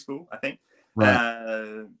 elementary school, I think.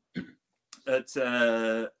 Right.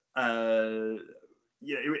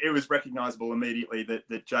 It was recognizable immediately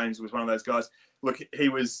that James was one of those guys. Look, he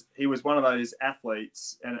was one of those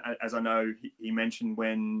athletes, and as I know he mentioned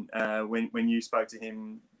when you spoke to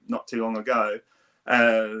him not too long ago,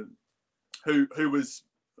 who was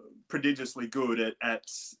prodigiously good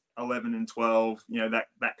at 11 and 12,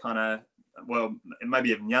 that kind of, well, maybe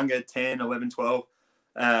even younger, 10, 11, 12,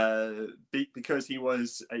 because he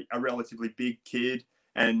was a relatively big kid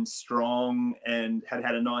and strong, and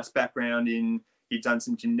had a nice background he'd done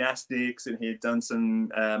some gymnastics, and he had done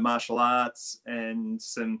some martial arts and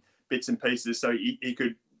some bits and pieces. So he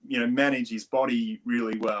could, manage his body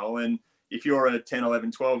really well. And if you're a 10,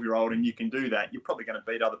 11, 12-year-old and you can do that, you're probably going to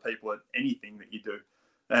beat other people at anything that you do.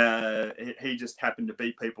 He just happened to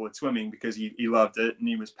beat people at swimming because he loved it and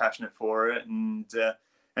he was passionate for it. And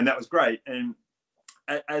that was great. And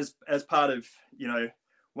as part of,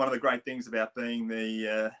 one of the great things about being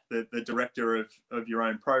the director of your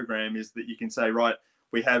own program is that you can say, right,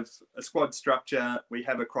 we have a squad structure, we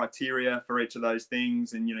have a criteria for each of those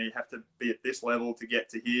things, and you have to be at this level to get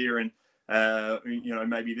to here, and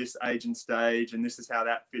maybe this age and stage, and this is how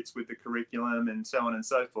that fits with the curriculum, and so on and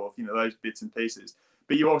so forth. Those bits and pieces.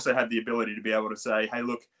 But you also have the ability to be able to say, hey,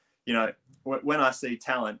 look, when I see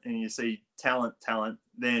talent, and you see talent,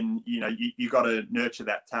 then you got to nurture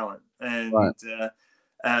that talent, and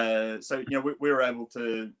right. So we were able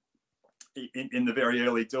to, in the very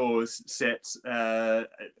early doors, set an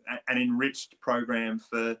enriched program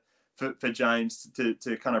for James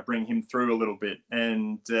to kind of bring him through a little bit,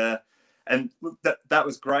 and that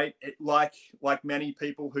was great. Like many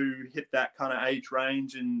people who hit that kind of age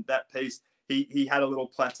range and that piece, he had a little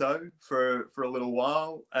plateau for a little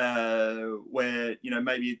while, where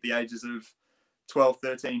maybe at the ages of 12,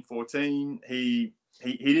 13, 14, he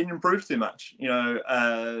didn't improve too much,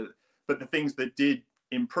 but the things that did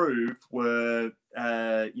improve were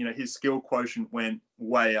his skill quotient went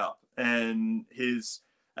way up, and his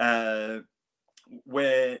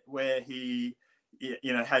where he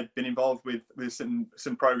had been involved with some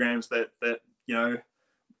programs that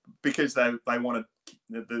because they wanted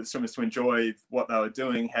the swimmers to enjoy what they were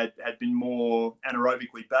doing, had been more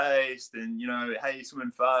anaerobically based, and hey,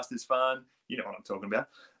 swimming fast is fun, you know what I'm talking about.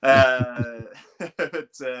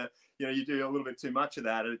 But you do a little bit too much of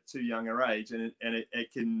that at too young a age, and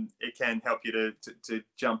it can help you to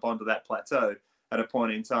jump onto that plateau at a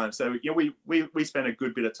point in time. So we spent a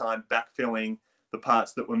good bit of time backfilling the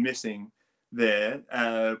parts that were missing there,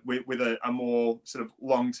 with a more sort of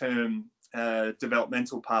long-term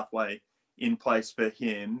developmental pathway in place for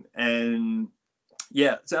him. And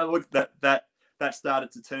so look, that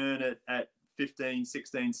started to turn at 15,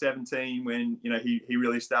 16, 17, when he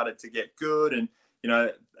really started to get good, and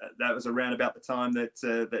that was around about the time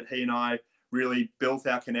that he and I really built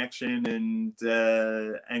our connection and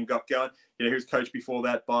got going. He was coached before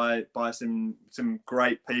that by some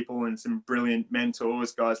great people and some brilliant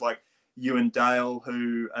mentors, guys like Ewan Dale,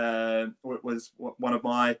 who was one of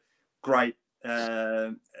my great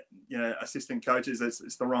assistant coaches.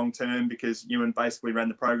 It's the wrong term, because Ewan basically ran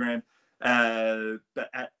the program but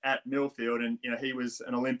at Millfield, and he was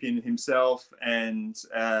an Olympian himself, and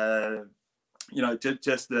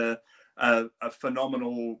just a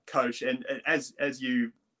phenomenal coach. And as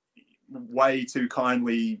you way too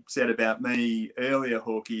kindly said about me earlier,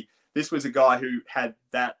 Hawkey, this was a guy who had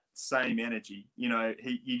that same energy.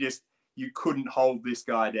 You couldn't hold this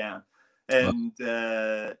guy down, and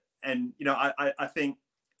I think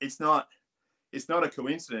it's not a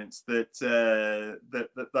coincidence that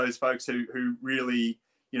those folks who really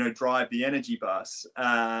drive the energy bus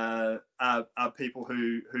are people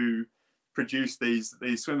who produce these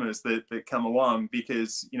swimmers that come along,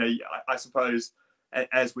 because I suppose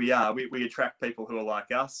as we attract people who are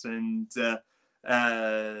like us, and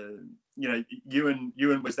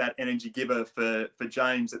Ewan was that energy giver for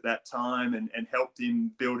James at that time, and helped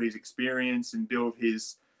him build his experience and build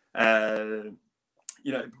his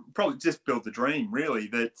probably just build the dream, really,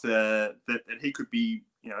 that he could be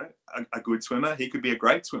a good swimmer, he could be a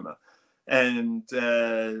great swimmer. And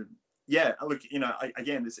look,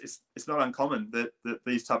 again, it's not uncommon that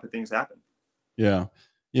these type of things happen.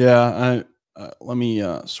 Let me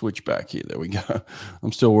switch back here. There we go.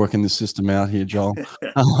 I'm still working the system out here, Joel.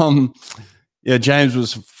 James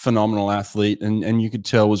was a phenomenal athlete, and you could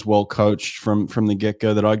tell was well coached from the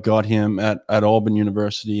get-go. That I got him at Auburn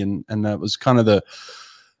University, and that was kind of the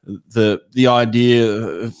idea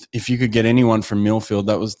of, if you could get anyone from Millfield,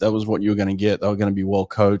 that was what you were going to get. They were going to be well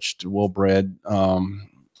coached, well bred,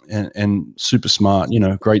 and super smart.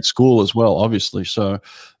 Great school as well, obviously. So,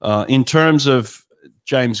 in terms of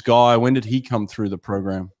James Guy, when did he come through the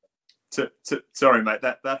program? Sorry, mate.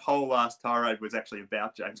 That whole last tirade was actually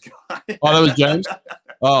about James Guy. Oh, that was James.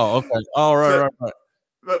 Oh, okay. Oh, right.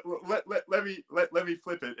 But let me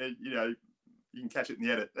flip it, and you can catch it in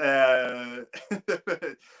the edit.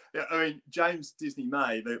 I mean, James Disney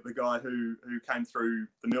May, the guy who came through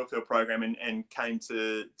the Millfield program and came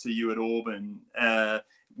to you at Auburn,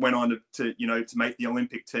 went on to make the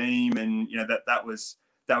Olympic team, and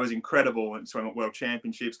that was incredible. And swim at World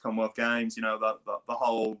Championships, Commonwealth Games, the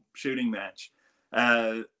whole shooting match.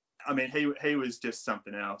 I mean, he was just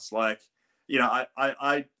something else. Like,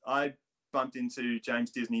 I bumped into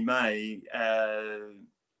James Disney May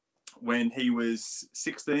when he was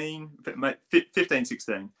 15,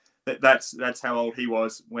 16. That's how old he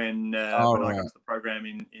was when I got to the program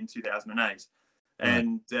in 2008.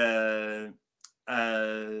 And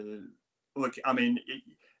look, I mean,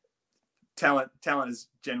 talent is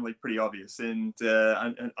generally pretty obvious, and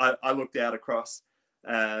I looked out across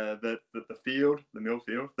the field,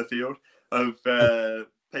 the field of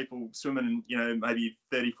people swimming, maybe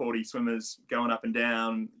 30, 40 swimmers going up and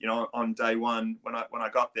down, on day one when I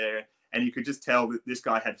got there, and you could just tell that this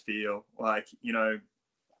guy had feel. Like,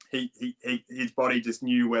 his body just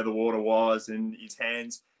knew where the water was, and his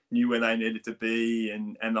hands knew where they needed to be,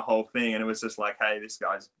 and the whole thing. And it was just like, hey, this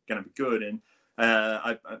guy's going to be good. And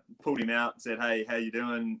I pulled him out and said, hey, how you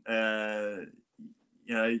doing?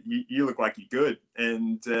 You look like you're good.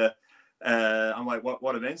 And I'm like,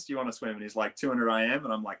 what events do you want to swim? And he's like, 200 IM.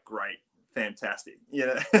 And I'm like, great, fantastic.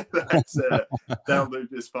 That'll do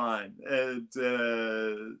just fine. And,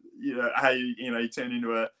 he turned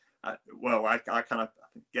into I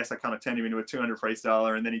guess I kind of turned him into a 200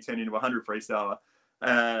 freestyler, and then he turned into a 100 freestyler.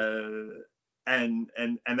 And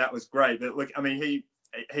that was great. But look, I mean,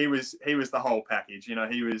 he was the whole package. He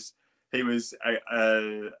was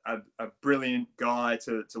a brilliant guy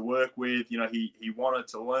to work with. He wanted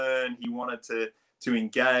to learn. He wanted to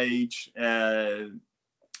engage.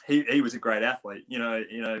 He was a great athlete.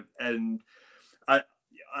 And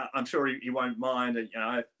I'm sure he won't mind.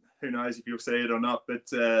 Who knows if you'll see it or not? But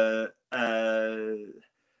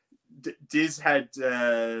Diz had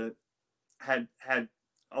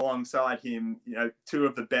alongside him, two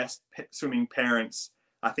of the best swimming parents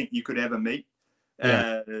I think you could ever meet.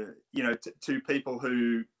 Yeah. Two people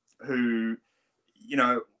who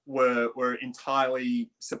were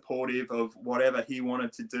entirely supportive of whatever he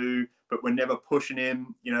wanted to do, but were never pushing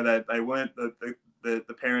him. They weren't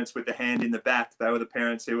the parents with the hand in the back. They were the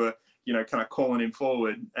parents who were, kind of calling him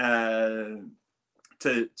forward to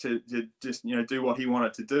just, do what he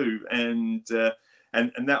wanted to do. And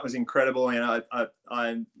that was incredible. And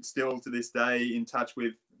I'm still to this day in touch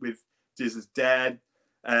with Diz's dad.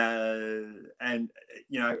 And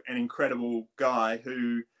an incredible guy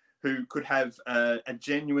who could have a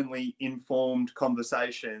genuinely informed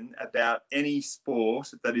conversation about any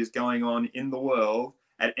sport that is going on in the world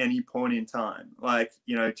at any point in time. Like,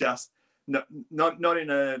 just not in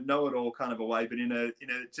a know-it-all kind of a way, but in a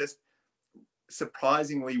just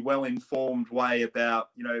surprisingly well-informed way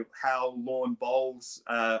about how lawn bowls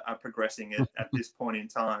are progressing at this point in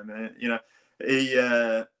time. He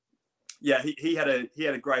had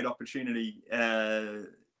a great opportunity,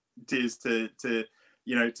 Diz, to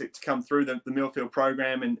come through the Millfield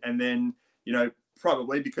program, and then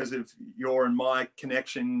probably because of your and my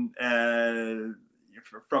connection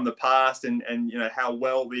from the past, and how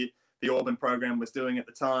well the Auburn program was doing at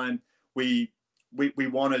the time, we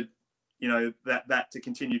wanted that to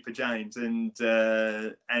continue for James, and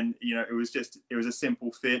it was a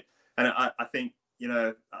simple fit. And I think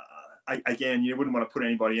again, you wouldn't want to put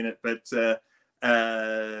anybody in it, but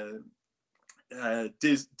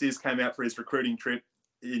Diz came out for his recruiting trip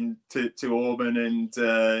to Auburn, and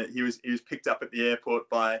he was picked up at the airport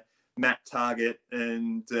by Matt Targett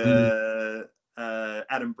and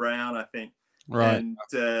Adam Brown, I think. Right. And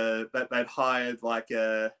they'd hired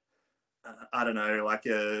I don't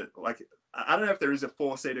know if there is a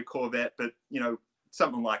 4-seater Corvette, but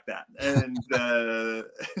something like that, and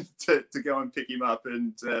to go and pick him up.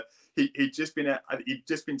 And he'd just been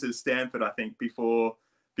to Stanford, I think, before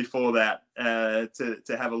that,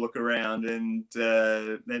 to have a look around, and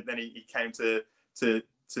then he came to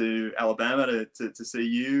Alabama to see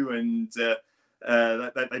you, and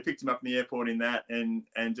they picked him up in the airport in that, and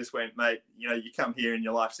just went, mate, you come here and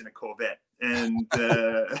your life's in a Corvette. And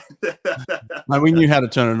we knew how to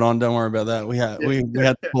turn it on. Don't worry about that. We had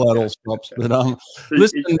to pull out all stops. But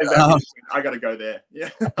listen, I got to go there. Yeah,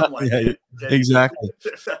 I'm like, yeah, exactly.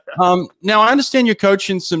 Now I understand you're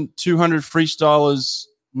coaching some 200 freestylers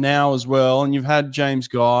now as well, and you've had James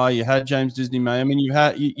Guy, you had James Disney May. I mean,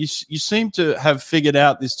 you seem to have figured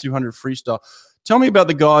out this 200 freestyle. Tell me about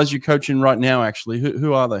the guys you're coaching right now. Actually,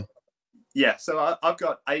 who are they? Yeah, so I've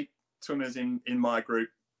got 8 swimmers in my group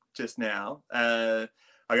just now. I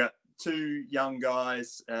got 2 young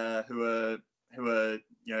guys who are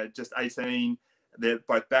just 18. They're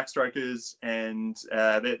both backstrokers, and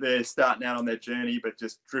they're starting out on their journey, but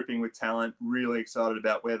just dripping with talent. Really excited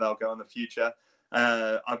about where they'll go in the future.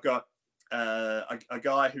 I've got a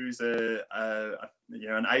guy who's an 8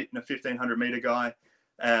 and a 1500 meter guy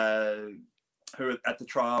who at the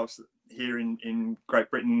trials here in Great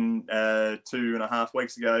Britain 2.5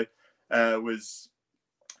 weeks ago was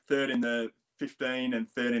 3rd in the 15 and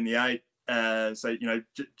 3rd in the 8. So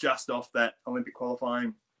just off that Olympic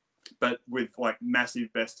qualifying, but with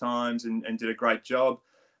massive best times, and did a great job.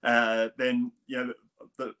 Then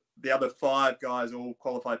the other 5 guys all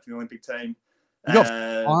qualified for the Olympic team. You got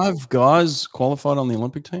 5 guys qualified on the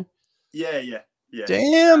Olympic team? Yeah. Yeah.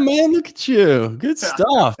 Damn, man, look at you. Good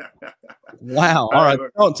stuff. Wow. All right.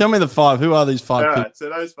 Tell me the 5. Who are these 5 All people? right, so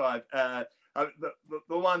those 5. The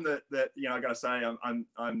one that I got to say,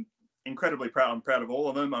 I'm incredibly proud. I'm proud of all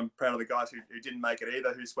of them. I'm proud of the guys who didn't make it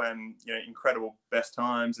either, who swam incredible best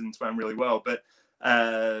times and swam really well. But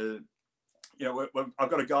I've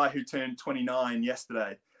got a guy who turned 29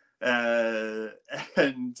 yesterday, and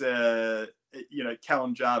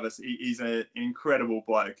Callum Jarvis. He's an incredible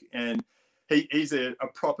bloke, and he's a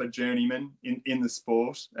proper journeyman in the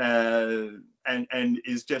sport, and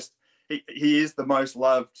is just he is the most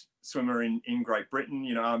loved swimmer in Great Britain.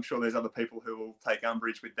 I'm sure there's other people who will take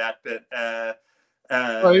umbrage with that, but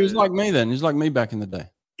He was like me then. He was like me back in the day.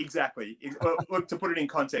 Exactly. Well, look, to put it in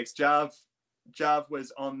context, Jarv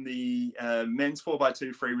was on the men's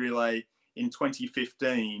 4x2 free relay in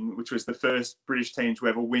 2015, which was the first British team to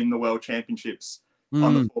ever win the World Championships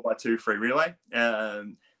on the 4x2 free relay.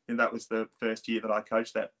 And that was the first year that I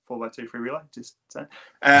coached that 4x2 free relay, just saying.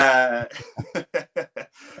 But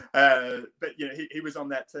he was on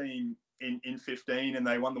that team in 15, and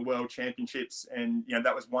they won the World Championships, and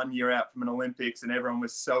that was 1 year out from an Olympics, and everyone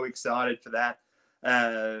was so excited for that.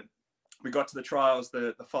 We got to the trials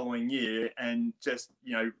the following year, and just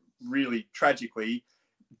really tragically,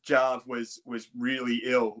 Jarv was really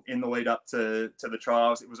ill in the lead up to the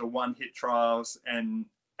trials. It was a one-hit trials, and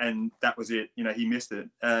that was it. He missed it,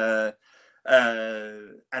 and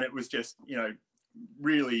it was just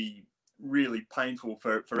really, really painful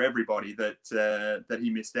for everybody that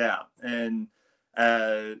he missed out. And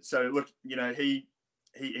so look, he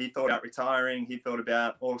thought about retiring. He thought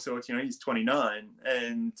about all sorts. He's 29,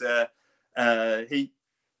 and he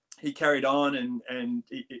carried on, and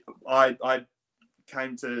I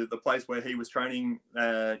came to the place where he was training.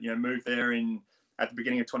 Moved there at the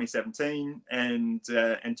beginning of 2017, and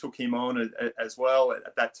took him on as well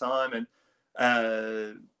at that time. And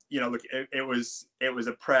look, it was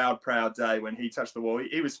a proud day when he touched the wall.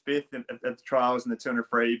 He was 5th at the trials in the 200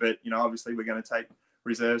 free, but obviously we're going to take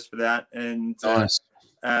reserves for that. And nice.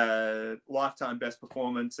 Lifetime best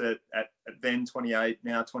performance at then 28,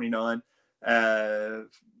 now 29,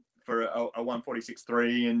 for a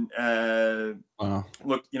 146.3, and wow.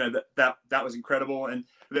 Look, that was incredible, and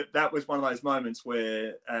that was one of those moments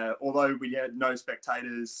where, although we had no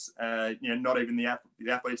spectators, not even the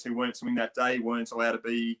athletes who weren't swimming that day weren't allowed to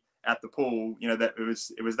be at the pool. That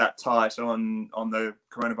it was that tight on the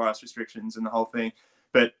coronavirus restrictions and the whole thing.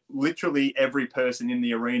 But literally every person in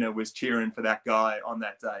the arena was cheering for that guy on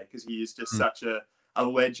that day, because he is just such a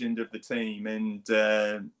legend of the team. And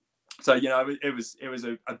so it was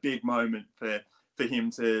a big moment for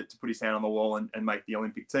him to put his hand on the wall and make the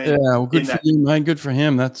Olympic team. Yeah, well, good for you, man. Good for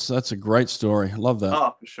him. That's a great story. I love that.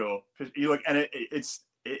 Oh, for sure. You look, and it's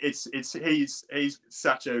he's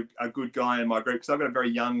such a good guy in my group, because I've got a very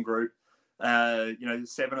young group. 7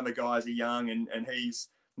 of the guys are young, and he's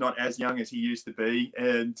not as young as he used to be,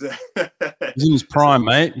 and he's in his prime,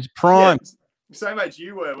 mate. He's prime. Yeah, same age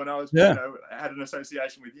you were when I was, had an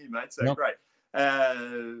association with you, mate. So great.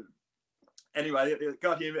 Anyway,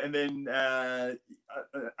 got him, and then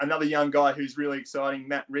another young guy who's really exciting,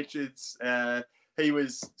 Matt Richards. He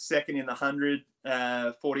was 2nd in the 100,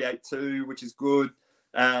 48.2, which is good.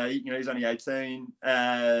 He's only 18,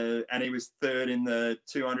 and he was 3rd in the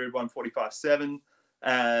 200,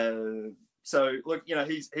 145.7. So look,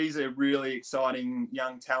 he's a really exciting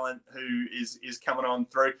young talent who is coming on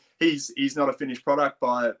through. He's not a finished product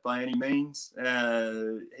by any means.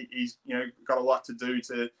 He's got a lot to do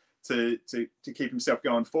to keep himself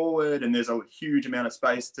going forward, and there's a huge amount of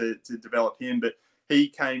space to develop him. But he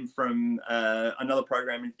came from another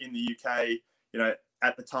program in the UK.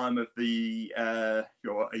 At the time of the a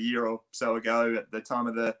year or so ago, at the time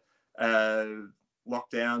of the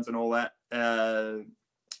lockdowns and all that.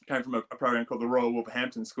 Came from a program called the Royal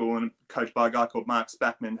Wolverhampton School, and coached by a guy called Mark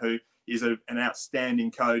Spackman, who is an outstanding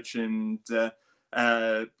coach, and put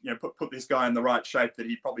this guy in the right shape that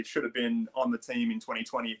he probably should have been on the team in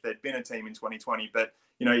 2020 if there'd been a team in 2020. But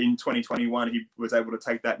in 2021 he was able to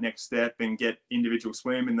take that next step and get individual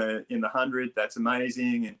swim in the 100. That's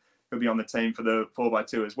amazing, and he'll be on the team for the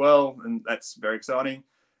 4x2 as well, and that's very exciting.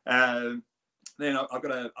 Then I've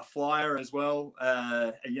got a flyer as well,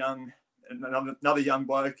 another young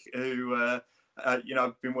bloke who I've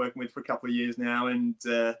been working with for a couple of years now, and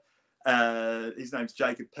his name's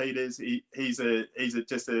Jacob Peters. He's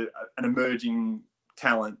just an emerging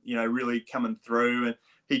talent, really coming through, and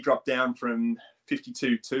he dropped down from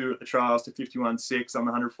 52.2 at the trials to 51.6 on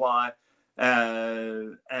the 100 fly,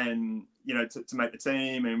 and to make the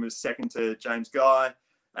team, and was 2nd to James Guy,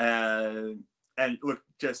 and look,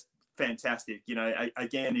 just fantastic.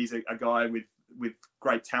 Again, he's a guy with with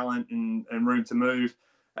great talent and room to move.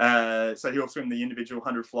 So he'll swim the individual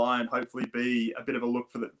 100 fly and hopefully be a bit of a look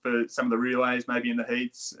for some of the relays, maybe in the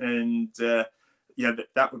heats. And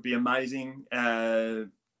that would be amazing.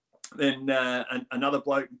 Then another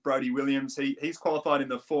bloke, Brody Williams, he's qualified in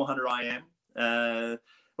the 400 IM.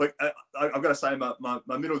 Look, I've got to say,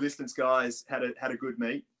 my middle distance guys had a good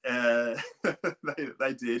meet. They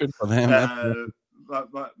did. Good for them.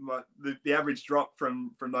 The average drop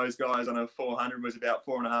from those guys on a 400 was about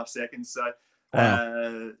 4.5 seconds. So,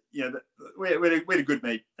 wow. we had a good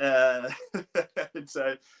meet. And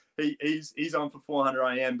so he's on for 400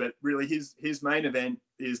 IM, but really his main event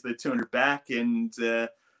is the 200 back, and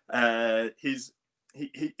his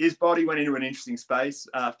body went into an interesting space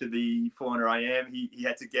after the 400 IM. He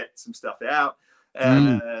had to get some stuff out.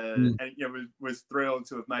 And was thrilled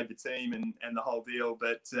to have made the team and the whole deal.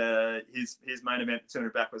 But his main event,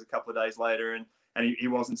 200 back, was a couple of days later, and he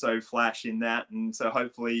wasn't so flash in that. And so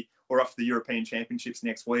hopefully we're off to the European Championships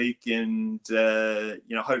next week, and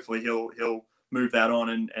hopefully he'll move that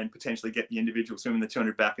on and potentially get the individual swim in the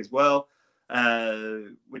 200 back as well,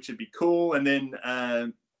 which would be cool. And then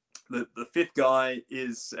the fifth guy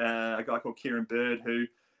is a guy called Kieran Bird, who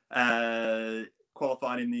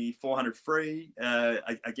qualified in the 400 free,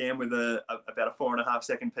 again with about a 4.5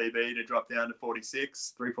 second PB to drop down to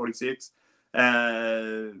 3:46.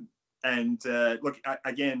 Look,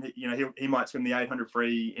 again, he might swim the 800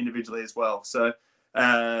 free individually as well. So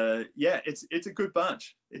it's a good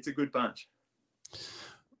bunch. It's a good bunch.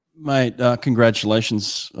 Mate,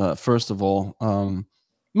 congratulations, first of all.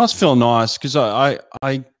 Must feel nice, because I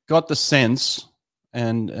got the sense,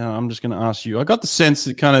 and I'm just going to ask you, I got the sense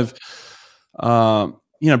that kind of,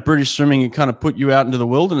 British swimming had kind of put you out into the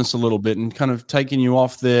wilderness a little bit and kind of taken you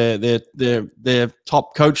off their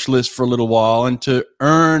top coach list for a little while, and to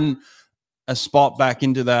earn a spot back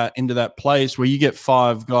into that place where you get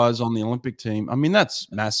 5 guys on the Olympic team. I mean,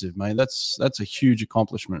 that's massive, mate. That's a huge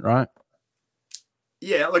accomplishment, right?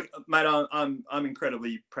 Yeah, look, mate, I'm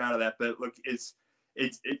incredibly proud of that. But look, it's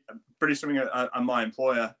British Swimming are my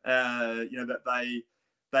employer. That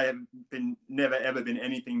they have never ever been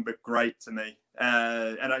anything but great to me.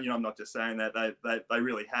 And I'm not just saying that, they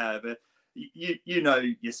really have. You know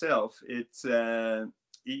yourself, it's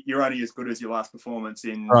you're only as good as your last performance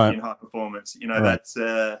in high performance. That's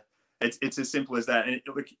it's as simple as that. And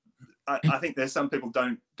look, I think there's some people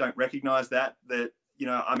don't recognize that.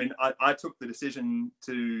 I took the decision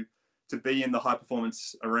to be in the high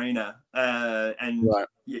performance arena, and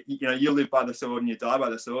you live by the sword and you die by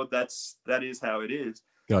the sword. That is how it is.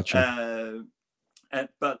 Gotcha.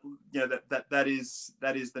 But that is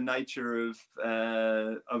the nature of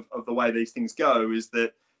the way these things go. Is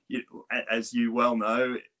that, as you well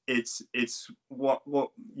know, it's what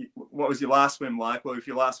was your last swim like? Well, if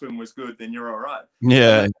your last swim was good, then you're all right.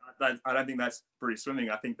 Yeah. I don't think that's British swimming.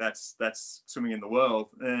 I think that's swimming in the world.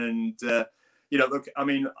 And look, I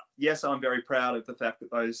mean, yes, I'm very proud of the fact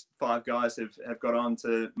that those 5 guys have got on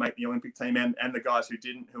to make the Olympic team, and the guys who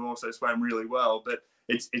didn't, who also swam really well. But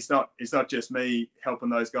it's not just me helping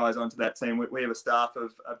those guys onto that team. We have a staff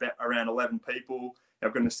of about around 11 people.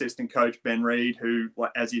 I've got an assistant coach, Ben Reed, who,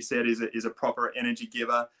 as you said, is a proper energy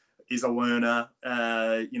giver, is a learner,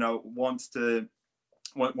 wants to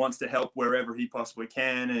help wherever he possibly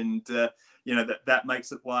can, and that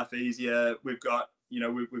makes life easier. We've got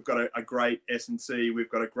a great S&C, we've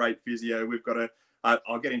got a great physio, we've got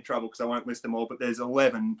I'll get in trouble because I won't list them all, but there's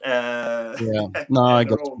 11. Yeah, no, I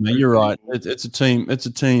got you, man. You're right. It's a team. It's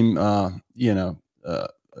a team.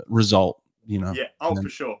 Result. Yeah. Oh, for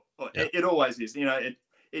sure. Yeah. It always is.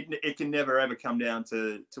 It can never ever come down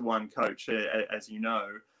to one coach, as you know,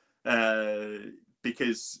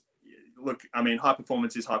 because look, I mean, high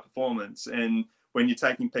performance is high performance, and when you're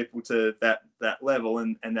taking people to that level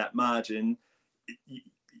and that margin,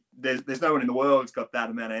 there's no one in the world who's got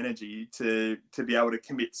that amount of energy to be able to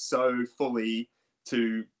commit so fully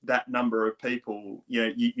to that number of people.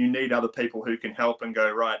 You need other people who can help and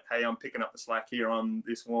go, right, hey, I'm picking up the slack here on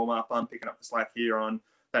this warm up, I'm picking up the slack here on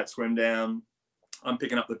that swim down, I'm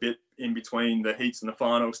picking up the bit in between the heats and the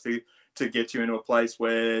finals to get you into a place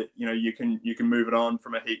where you can move it on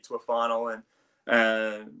from a heat to a final. And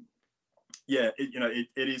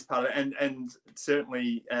it is part of it. And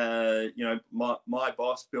certainly my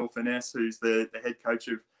boss, Bill Finesse, who's the head coach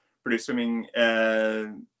of British Swimming,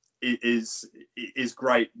 is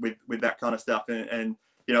great with that kind of stuff. And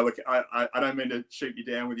look, I don't mean to shoot you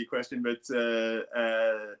down with your question, but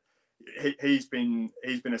he's been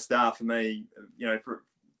a star for me,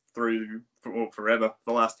 forever,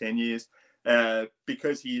 for the last 10 years.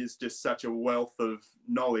 because he is just such a wealth of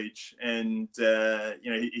knowledge, and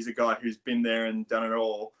he's a guy who's been there and done it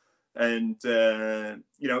all. And he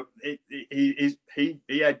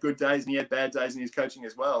had good days and he had bad days in his coaching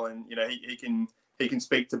as well. And he can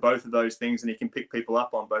speak to both of those things, and he can pick people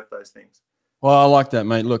up on both those things. Well, I like that,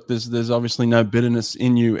 mate. Look, there's obviously no bitterness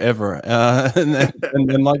in you ever,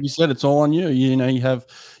 and like you said, it's all on you. You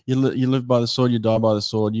live by the sword, you die by the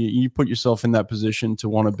sword. You put yourself in that position to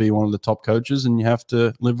want to be one of the top coaches, and you have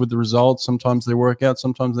to live with the results. Sometimes they work out,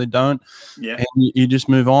 sometimes they don't. Yeah, and you just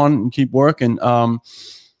move on and keep working. I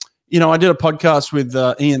did a podcast with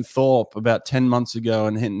Ian Thorpe about 10 months ago,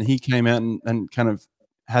 and he came out and kind of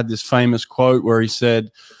had this famous quote where he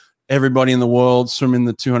said, everybody in the world swimming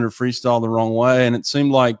the 200 freestyle the wrong way. And it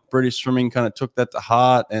seemed like British swimming kind of took that to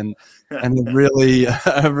heart and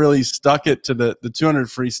really stuck it to the 200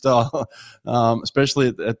 freestyle,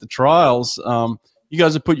 especially at the trials. You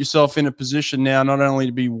guys have put yourself in a position now not only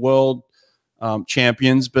to be world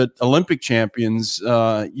champions, but Olympic champions.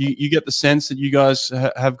 You get the sense that you guys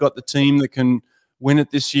have got the team that can win it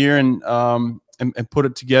this year and put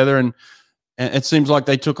it together. And it seems like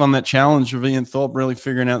they took on that challenge of Ian Thorpe really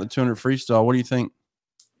figuring out the 200 freestyle. What do you think?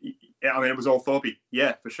 Yeah, I mean, it was all Thorpe.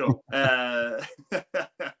 Yeah, for sure. Thanks,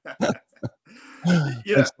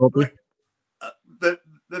 Thorpe. The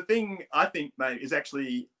thing I think, mate, is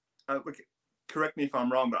actually, look, correct me if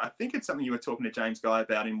I'm wrong, but I think it's something you were talking to James Guy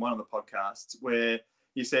about in one of the podcasts where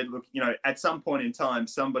you said, look, at some point in time,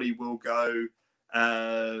 somebody will go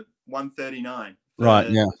 139.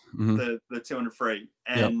 Right. Yeah. The 200 free,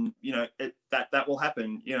 and that will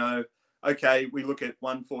happen. Okay, we look at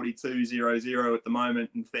 142.00 at the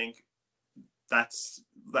moment and think that's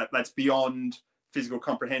beyond physical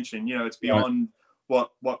comprehension. It's beyond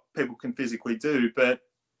what people can physically do, but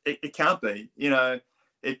it can't be.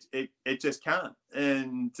 It just can't,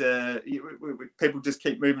 and people just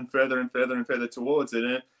keep moving further and further and further towards it,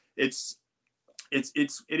 and it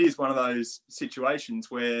is one of those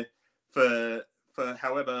situations where for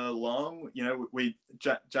however long,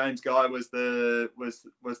 James Guy was the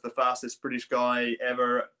fastest British guy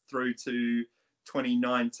ever through to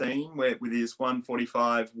 2019 with his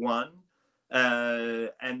 1:45.1,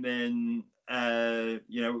 and then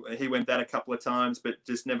he went that a couple of times, but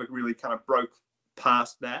just never really kind of broke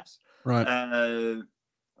past that. Right. And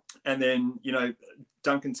then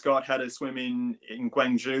Duncan Scott had a swim in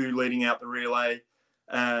Guangzhou leading out the relay.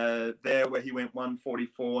 There where he went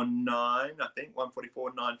 1:44.9, I think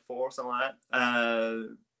 1:44.94 or something like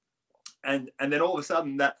that. And then all of a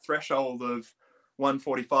sudden that threshold of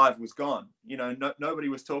 1:45 was gone. Nobody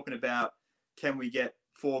was talking about, can we get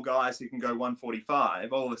 4 guys who can go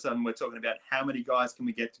 1:45? All of a sudden we're talking about how many guys can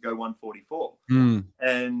we get to go 1:44?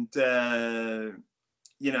 And that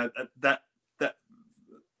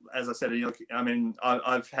as I said, I mean,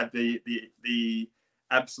 I've had the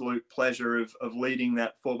absolute pleasure of leading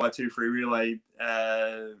that 4x2 free relay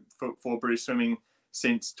for British swimming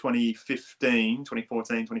since 2015.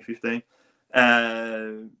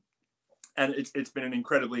 And it's been an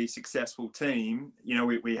incredibly successful team.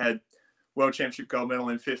 We had world championship gold medal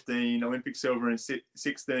in 15, Olympic silver in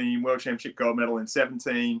 16, world championship gold medal in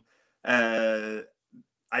 17, 18,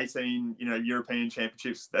 European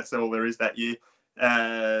championships. That's all there is that year.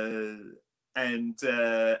 And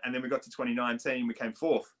then we got to 2019, we came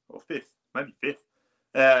 4th or 5th, maybe 5th.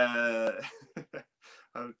 I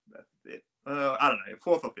don't know,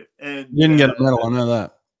 4th or 5th. And you didn't get a medal, I know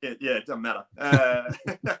that. Yeah, it doesn't matter.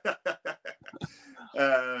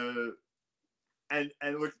 And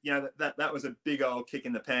look, that was a big old kick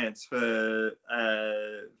in the pants for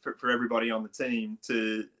everybody on the team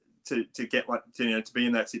to get to be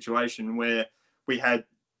in that situation where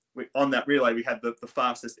on that relay, we had the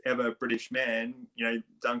fastest ever British man,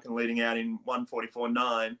 Duncan leading out in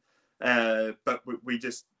 1:44.9, but we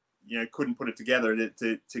just, couldn't put it together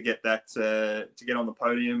to get that, to get on the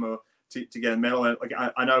podium or to get a medal. And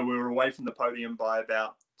I know we were away from the podium by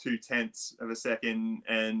about 0.2 of a second,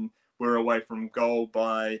 and we're away from gold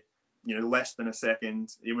by, less than a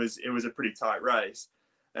second. It was a pretty tight race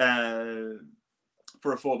for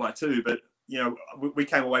a 4x2, but we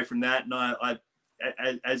came away from that, and I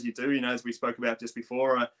as you do, as we spoke about just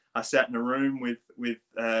before, I sat in a room with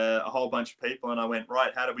a whole bunch of people, and I went,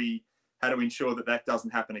 right, how do we ensure that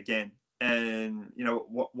doesn't happen again? And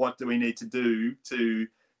what do we need to do to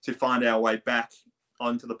find our way back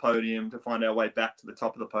onto the podium, to find our way back to the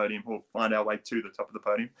top of the podium, or find our way to the top of the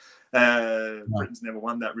podium? Britain's never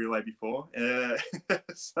won that relay before,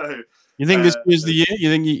 so you think this is the year?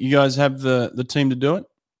 You think you guys have the team to do it?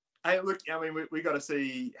 Hey, look, I mean, we got to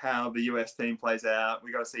see how the US team plays out.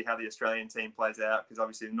 We got to see how the Australian team plays out because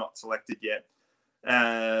obviously they're not selected yet.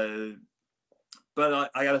 But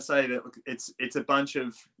I got to say that look, it's a bunch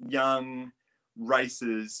of young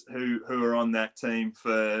racers who are on that team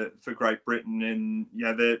for Great Britain, and you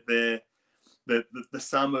know they're the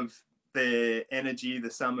sum of their energy,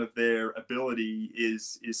 the sum of their ability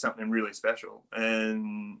is something really special.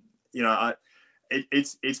 And you know,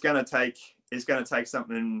 it's going to take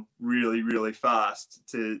something really, really fast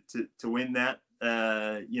to win that.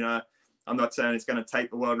 You know, I'm not saying it's going to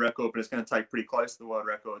take the world record, but it's going to take pretty close to the world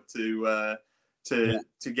record to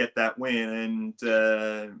get that win. And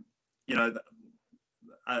you know,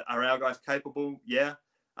 are our guys capable? Yeah.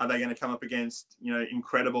 Are they going to come up against, you know,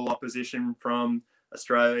 incredible opposition from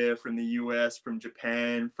Australia, from the US, from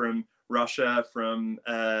Japan, from Russia, from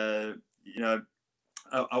you know,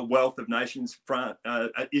 a wealth of nations?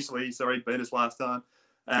 Italy, sorry, beat us last time.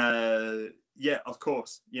 Yeah, of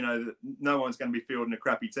course. You know, no one's going to be fielding a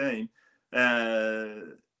crappy team.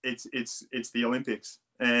 It's the Olympics,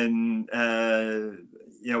 and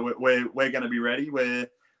you know, we're going to be ready.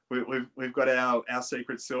 We've got our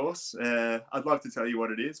secret sauce. I'd love to tell you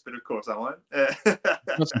what it is, but of course I won't.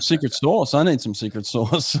 Got some secret sauce. I need some secret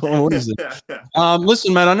sauce. What is it?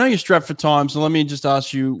 Listen, man, I know you're strapped for time, so let me just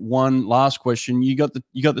ask you one last question. You got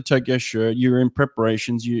the Tokyo shirt. You're in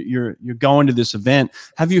preparations. You're going to this event.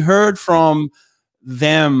 Have you heard from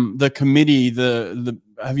them, the committee?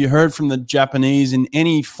 Have you heard from the Japanese in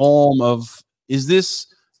any form of, is this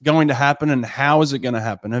going to happen, and how is it going to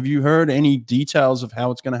happen? Have you heard any details of how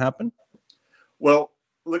it's going to happen? Well,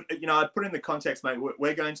 look, you know, I put in the context, mate.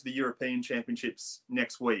 We're going to the European Championships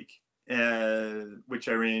next week, which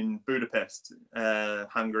are in Budapest,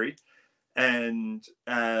 Hungary. And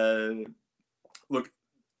look,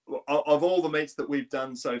 of all the meets that we've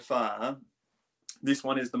done so far, this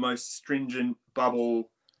one is the most stringent bubble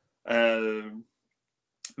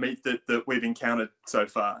meet that we've encountered so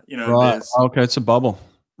far. You know, right. Okay, it's a bubble.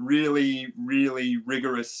 Really, really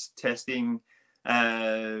rigorous testing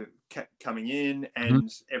coming in, and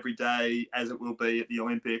every day, as it will be at the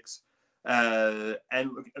Olympics. And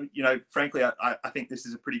you know, frankly, I think this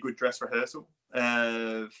is a pretty good dress rehearsal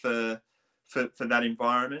for that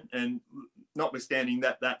environment. And notwithstanding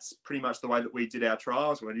that, that's pretty much the way that we did our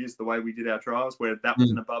trials. Well, it is the way we did our trials, where that was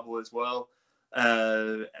in a bubble as well.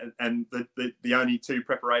 And the only two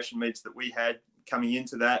preparation meets that we had coming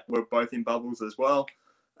into that were both in bubbles as well.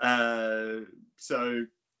 So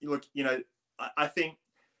look, you know, I think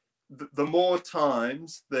the more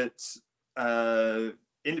times that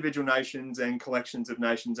individual nations and collections of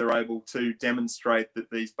nations are able to demonstrate that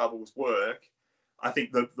these bubbles work, I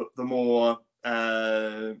think the more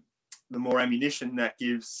ammunition that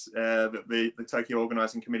gives the Tokyo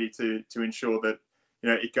Organising Committee to ensure that, you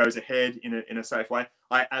know, it goes ahead in a safe way.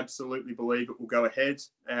 I absolutely believe it will go ahead.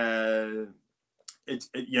 You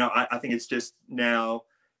know, I think it's just now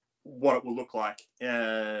what it will look like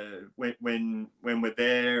when we're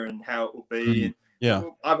there, and how it will be. And yeah,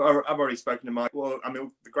 I've already spoken to Mike. Well, I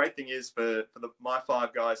mean, the great thing is for my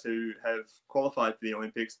 5 guys who have qualified for the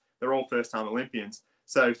Olympics, they're all first-time Olympians.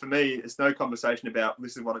 So for me, it's no conversation about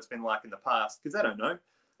this is what it's been like in the past, because they don't know.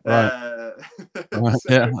 Right. So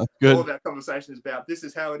yeah, that's good. all of our conversation is about this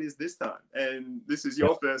is how it is this time, and this is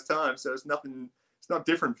your first time, so it's not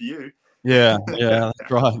different for you. Yeah,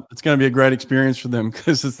 that's right. It's going to be a great experience for them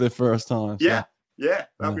because it's their first time. So. Yeah.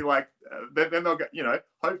 They'll be like, then they'll get, you know,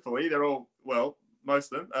 hopefully they're all, well,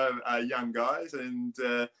 most of them are young guys, and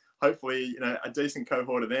hopefully, you know, a decent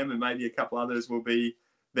cohort of them, and maybe a couple others will be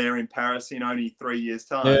there in Paris in only 3 years'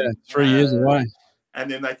 time. Yeah, 3 years away. And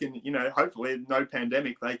then they can, you know, hopefully no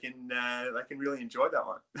pandemic, they can really enjoy that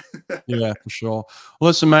one. Yeah, for sure. Well,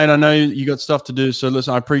 listen, mate, I know you got stuff to do. So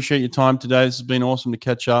listen, I appreciate your time today. This has been awesome to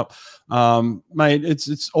catch up. Mate,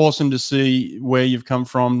 it's awesome to see where you've come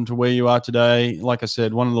from to where you are today. Like I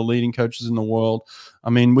said, one of the leading coaches in the world. I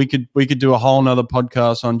mean, we could do a whole nother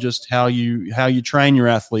podcast on just how you train your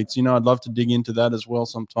athletes. You know, I'd love to dig into that as well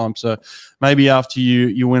sometime. So maybe after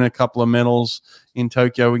you win a couple of medals in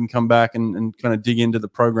Tokyo, we can come back and kind of dig into the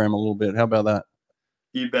program a little bit. How about that?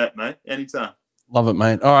 You bet, mate. Anytime. Love it,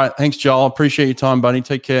 mate. All right. Thanks, Joel. Appreciate your time, buddy.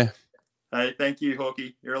 Take care. Hey, thank you,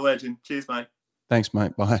 Hawkey. You're a legend. Cheers, mate. Thanks,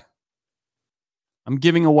 mate. Bye. I'm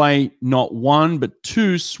giving away not 1, but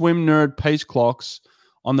 2 Swim Nerd pace clocks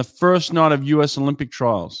on the first night of US Olympic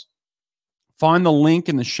trials. Find the link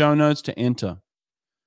in the show notes to enter.